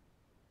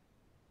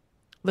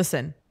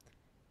 Listen,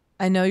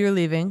 I know you're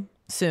leaving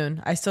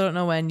soon. I still don't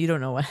know when. You don't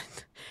know when.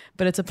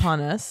 But it's upon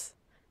us.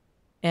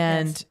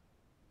 And yes.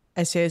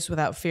 I say this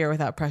without fear,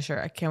 without pressure.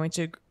 I can't wait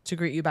to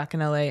greet you back in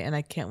LA. And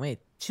I can't wait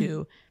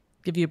to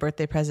give you a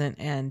birthday present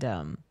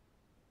and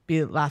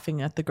be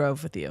laughing at the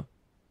Grove with you.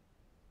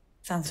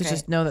 Sounds so great.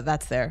 Just know that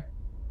that's there.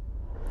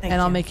 Thank and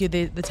you. I'll make you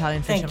the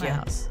Italian fish in my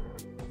house.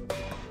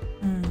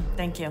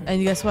 Thank you.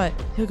 And guess what?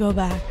 He'll go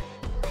back.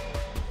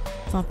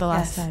 It's not the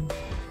last time.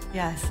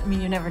 Yes. I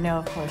mean, you never know,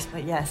 of course,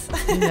 but yes.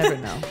 You never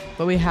know.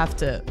 But we have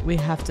to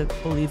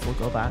believe we'll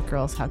go back, or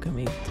else how can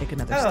we take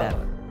another step?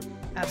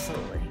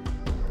 Absolutely.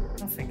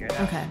 We'll figure it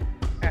out. Okay.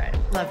 All right.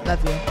 Love you.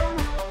 Love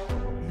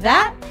you.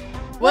 That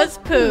was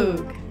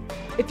Poog.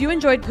 If you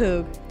enjoyed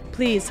Poog,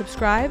 please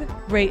subscribe,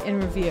 rate,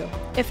 and review.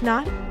 If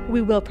not,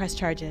 we will press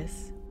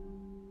charges.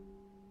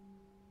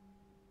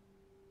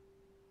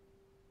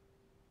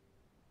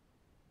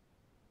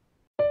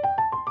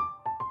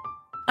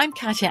 I'm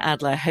Katya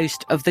Adler,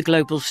 host of The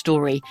Global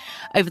Story.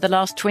 Over the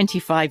last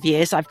 25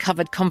 years, I've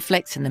covered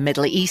conflicts in the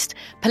Middle East,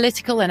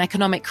 political and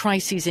economic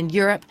crises in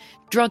Europe,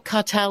 drug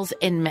cartels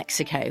in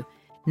Mexico.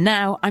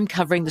 Now I'm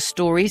covering the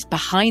stories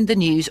behind the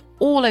news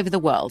all over the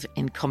world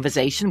in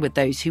conversation with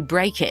those who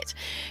break it.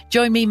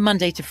 Join me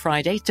Monday to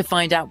Friday to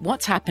find out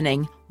what's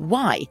happening,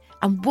 why,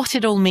 and what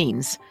it all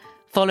means.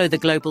 Follow The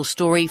Global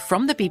Story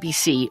from the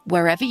BBC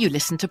wherever you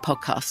listen to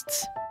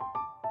podcasts.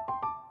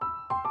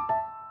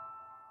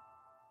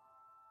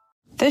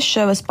 This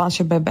show is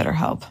sponsored by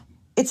BetterHelp.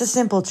 It's a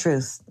simple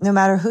truth. No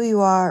matter who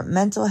you are,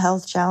 mental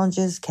health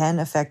challenges can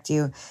affect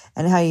you,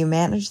 and how you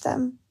manage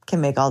them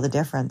can make all the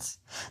difference.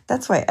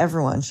 That's why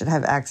everyone should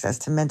have access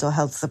to mental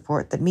health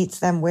support that meets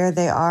them where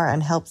they are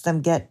and helps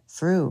them get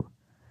through.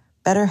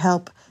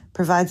 BetterHelp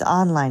provides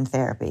online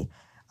therapy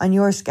on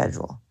your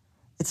schedule.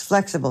 It's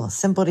flexible,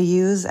 simple to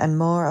use, and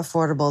more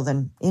affordable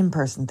than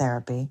in-person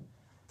therapy.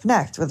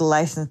 Connect with a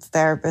licensed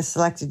therapist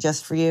selected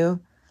just for you.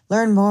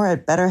 Learn more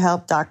at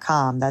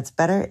BetterHelp.com. That's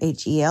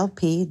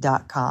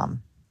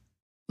BetterHelp.com.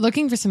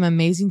 Looking for some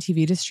amazing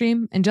TV to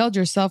stream? Indulge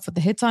yourself with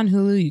the hits on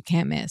Hulu you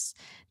can't miss.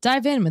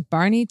 Dive in with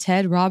Barney,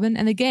 Ted, Robin,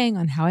 and the gang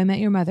on How I Met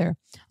Your Mother.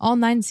 All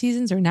 9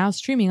 seasons are now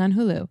streaming on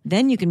Hulu.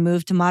 Then you can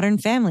move to Modern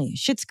Family,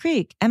 Schitt's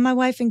Creek, and My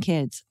Wife and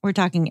Kids. We're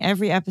talking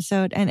every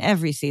episode and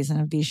every season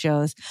of these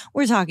shows.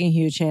 We're talking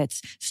huge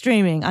hits,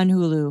 streaming on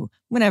Hulu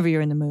whenever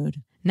you're in the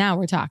mood. Now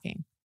we're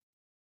talking.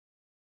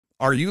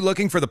 Are you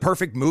looking for the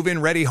perfect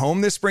move-in ready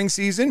home this spring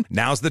season?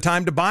 Now's the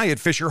time to buy at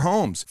Fisher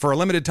Homes. For a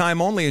limited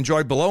time only,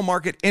 enjoy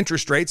below-market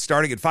interest rates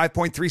starting at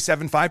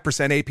 5.375%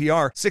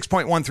 APR,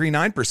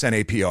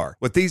 6.139% APR.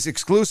 With these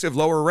exclusive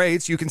lower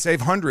rates, you can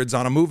save hundreds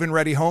on a move-in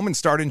ready home and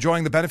start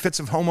enjoying the benefits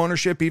of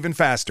homeownership even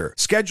faster.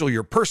 Schedule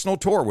your personal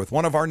tour with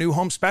one of our new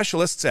home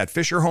specialists at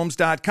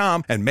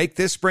FisherHomes.com and make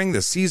this spring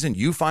the season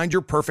you find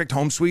your perfect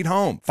home sweet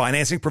home.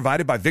 Financing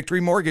provided by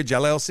Victory Mortgage,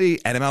 LLC,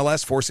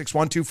 NMLS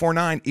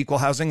 461249, Equal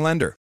Housing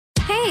Lender.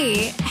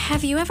 Hey,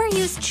 have you ever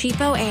used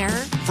Cheapo Air?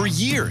 For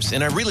years,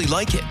 and I really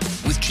like it.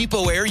 With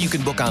Cheapo Air, you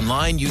can book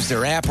online, use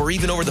their app, or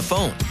even over the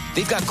phone.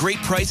 They've got great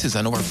prices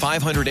on over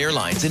 500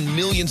 airlines and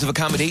millions of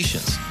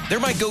accommodations. They're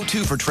my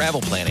go-to for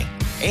travel planning.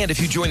 And if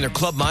you join their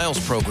Club Miles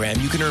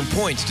program, you can earn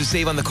points to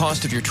save on the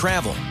cost of your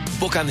travel.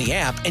 Book on the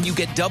app, and you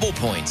get double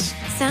points.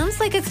 Sounds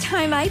like it's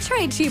time I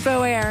tried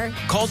Cheapo Air.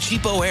 Call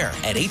Cheapo Air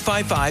at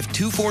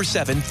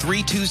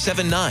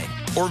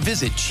 855-247-3279 or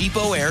visit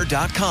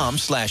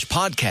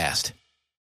cheapoair.com/podcast.